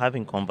I'm also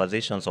having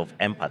conversations of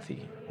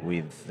empathy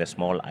with the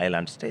small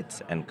island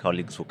states and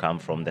colleagues who come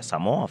from the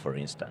Samoa, for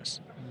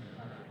instance.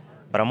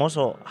 But I'm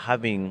also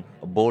having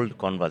bold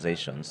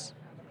conversations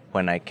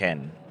when I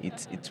can.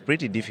 It's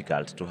pretty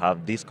difficult to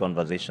have these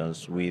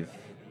conversations with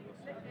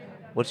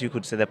what you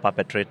could say the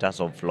perpetrators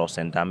of loss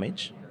and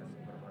damage.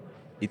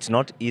 It's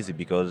not easy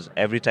because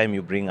every time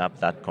you bring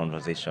up that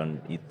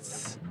conversation,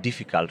 it's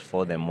difficult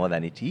for them more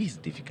than it is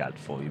difficult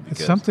for you. Because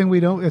It's something we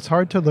don't. It's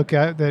hard to look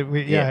at. That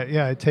we.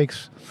 Yeah. It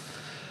takes.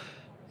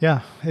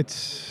 Yeah.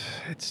 It's.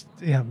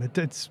 Yeah.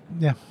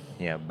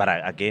 Yeah, but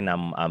again,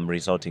 I'm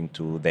resorting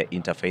to the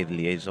interfaith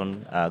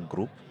liaison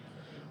group,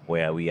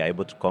 where we are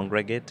able to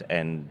congregate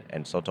and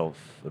sort of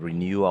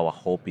renew our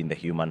hope in the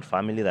human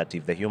family, that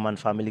if the human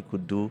family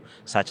could do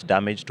such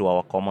damage to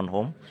our common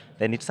home,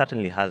 then it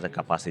certainly has the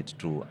capacity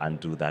to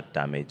undo that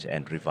damage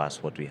and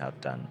reverse what we have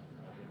done.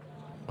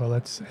 Well,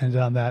 let's end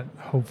on that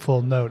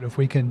hopeful note. If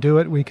we can do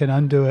it, we can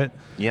undo it.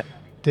 Yep.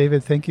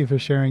 David, thank you for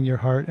sharing your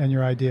heart and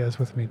your ideas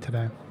with me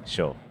today.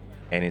 Sure.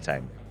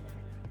 Anytime.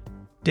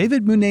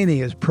 David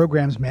Munene is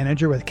Programs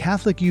Manager with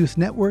Catholic Youth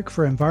Network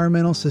for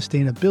Environmental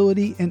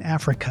Sustainability in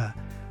Africa.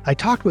 I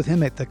talked with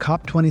him at the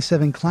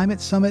COP27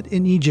 Climate Summit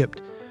in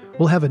Egypt.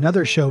 We'll have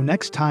another show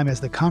next time as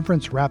the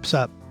conference wraps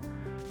up.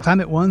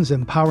 Climate One's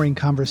empowering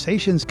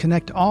conversations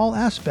connect all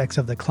aspects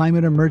of the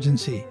climate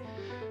emergency.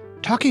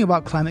 Talking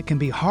about climate can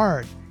be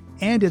hard,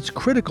 and it's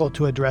critical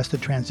to address the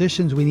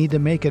transitions we need to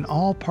make in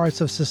all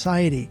parts of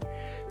society.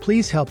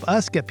 Please help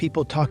us get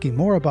people talking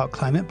more about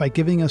climate by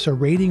giving us a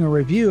rating or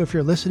review if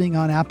you're listening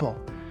on Apple.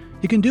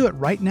 You can do it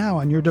right now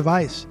on your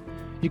device.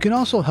 You can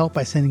also help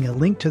by sending a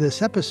link to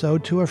this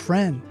episode to a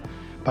friend.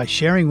 By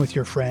sharing with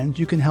your friends,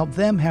 you can help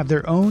them have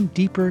their own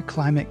deeper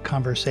climate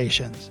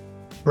conversations.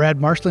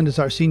 Brad Marshland is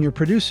our senior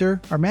producer.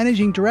 Our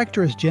managing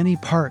director is Jenny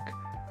Park.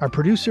 Our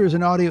producers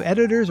and audio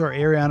editors are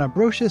Ariana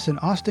Brocious and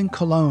Austin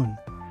Colon.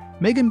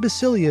 Megan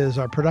Basilia is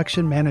our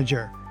production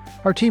manager.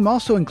 Our team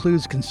also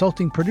includes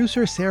consulting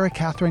producer Sarah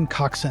Catherine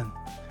Coxon.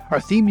 Our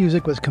theme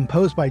music was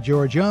composed by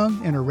George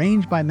Young and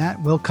arranged by Matt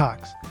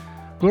Wilcox.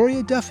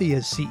 Gloria Duffy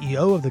is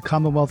CEO of the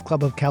Commonwealth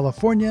Club of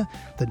California,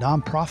 the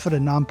nonprofit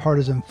and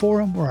nonpartisan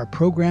forum where our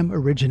program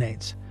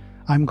originates.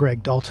 I'm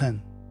Greg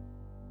Dalton.